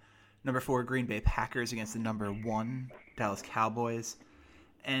 the number 4 Green Bay Packers against the number 1 Dallas Cowboys.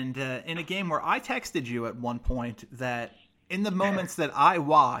 And in a game where I texted you at one point that in the moments that I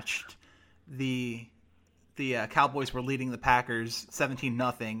watched, the Cowboys were leading the Packers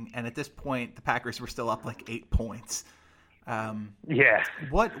 17-0, and at this point the Packers were still up like 8 points.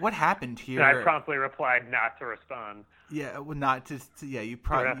 What happened here? And I promptly replied not to respond. Yeah, well, not to you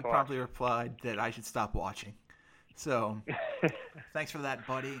promptly replied that I should stop watching. So thanks for that,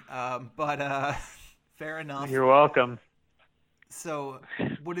 buddy. But fair enough. You're welcome. So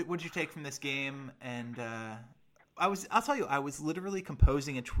what did you take from this game? And I'll tell you, I was literally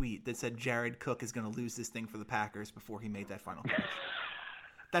composing a tweet that said Jared Cook is going to lose this thing for the Packers before he made that final catch.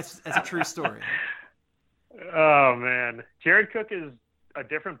 That's a true story. Oh man, Jared Cook is a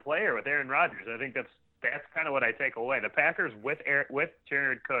different player with Aaron Rodgers. I think that's kind of what I take away. The Packers with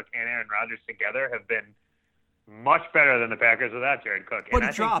Jared Cook and Aaron Rodgers together have been much better than the Packers without Jared Cook. But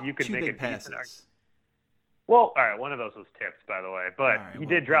and he dropped you could 2 make big a passes. Well, all right, one of those was tipped, by the way, but he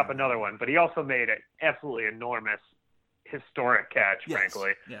did drop another one. But he also made an absolutely enormous, historic catch,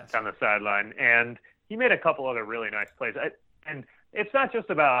 frankly, down the sideline. And he made a couple other really nice plays. And it's not just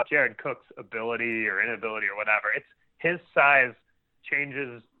about Jared Cook's ability or inability or whatever. It's his size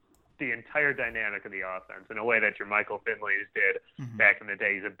changes the entire dynamic of the offense in a way that your Michael Finley's did back in the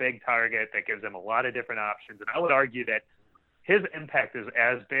day. He's a big target that gives him a lot of different options. And I would argue that his impact is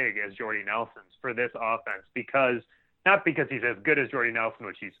as big as Jordy Nelson's for this offense not because he's as good as Jordy Nelson,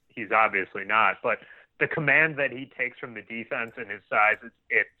 which he's obviously not, but the command that he takes from the defense and his size,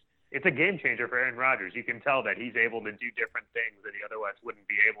 it's a game changer for Aaron Rodgers. You can tell that he's able to do different things that he otherwise wouldn't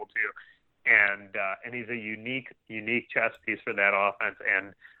be able to. And he's a unique chess piece for that offense.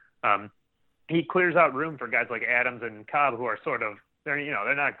 And he clears out room for guys like Adams and Cobb, who are sort of,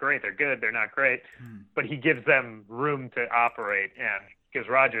 they're not great. They're good. They're not great. But he gives them room to operate and gives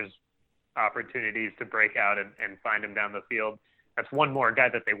Rodgers opportunities to break out and find him down the field. That's one more guy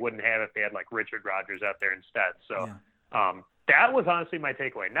that they wouldn't have if they had like Richard Rodgers out there instead. So that was honestly my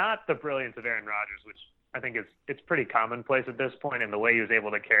takeaway. Not the brilliance of Aaron Rodgers, which I think it's pretty commonplace at this point, and the way he was able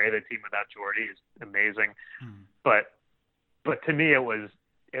to carry the team without Jordy is amazing. But to me, it was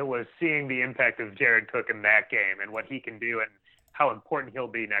seeing the impact of Jared Cook in that game and what he can do and how important he'll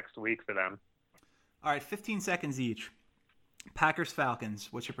be next week for them. All right, 15 seconds each. Packers-Falcons,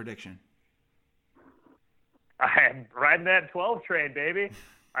 what's your prediction? I'm riding that 12 train, baby.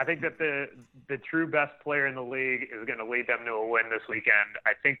 I think that the true best player in the league is going to lead them to a win this weekend.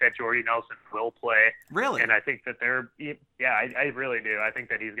 I think that Jordy Nelson will play. Really? And I think that I really do. I think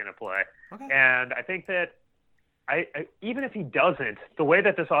that he's going to play. Okay. And I think that even if he doesn't, the way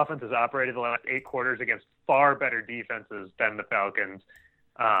that this offense has operated the last 8 quarters against far better defenses than the Falcons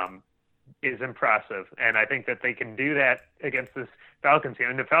is impressive. And I think that they can do that against this Falcons team.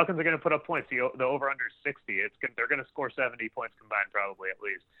 And the Falcons are going to put up points. The over-under is 60. They're going to score 70 points combined probably at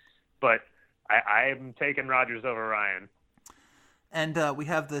least. But I'm taking Rodgers over Ryan. And we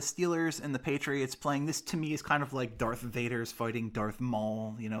have the Steelers and the Patriots playing. This to me is kind of like Darth Vader's fighting Darth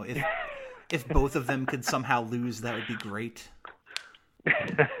Maul. If both of them could somehow lose, that would be great.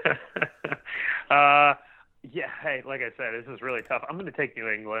 Hey, like I said, this is really tough. I'm going to take New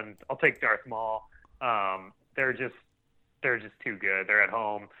England. I'll take Darth Maul. They're just too good. They're at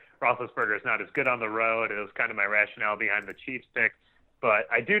home. Roethlisberger is not as good on the road. It was kind of my rationale behind the Chiefs pick. But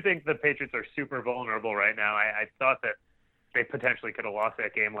I do think the Patriots are super vulnerable right now. I thought that they potentially could have lost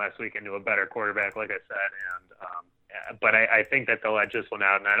that game last week into a better quarterback, like I said. But I think that they'll edge this one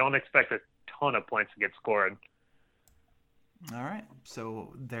out, and I don't expect a ton of points to get scored. All right,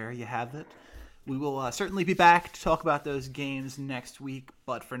 so there you have it. We will certainly be back to talk about those games next week,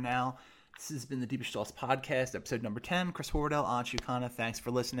 but for now, this has been the Deepest Thoughts Podcast, episode number 10. Chris Horwedel, Anshu Khanna, thanks for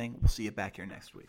listening. We'll see you back here next week.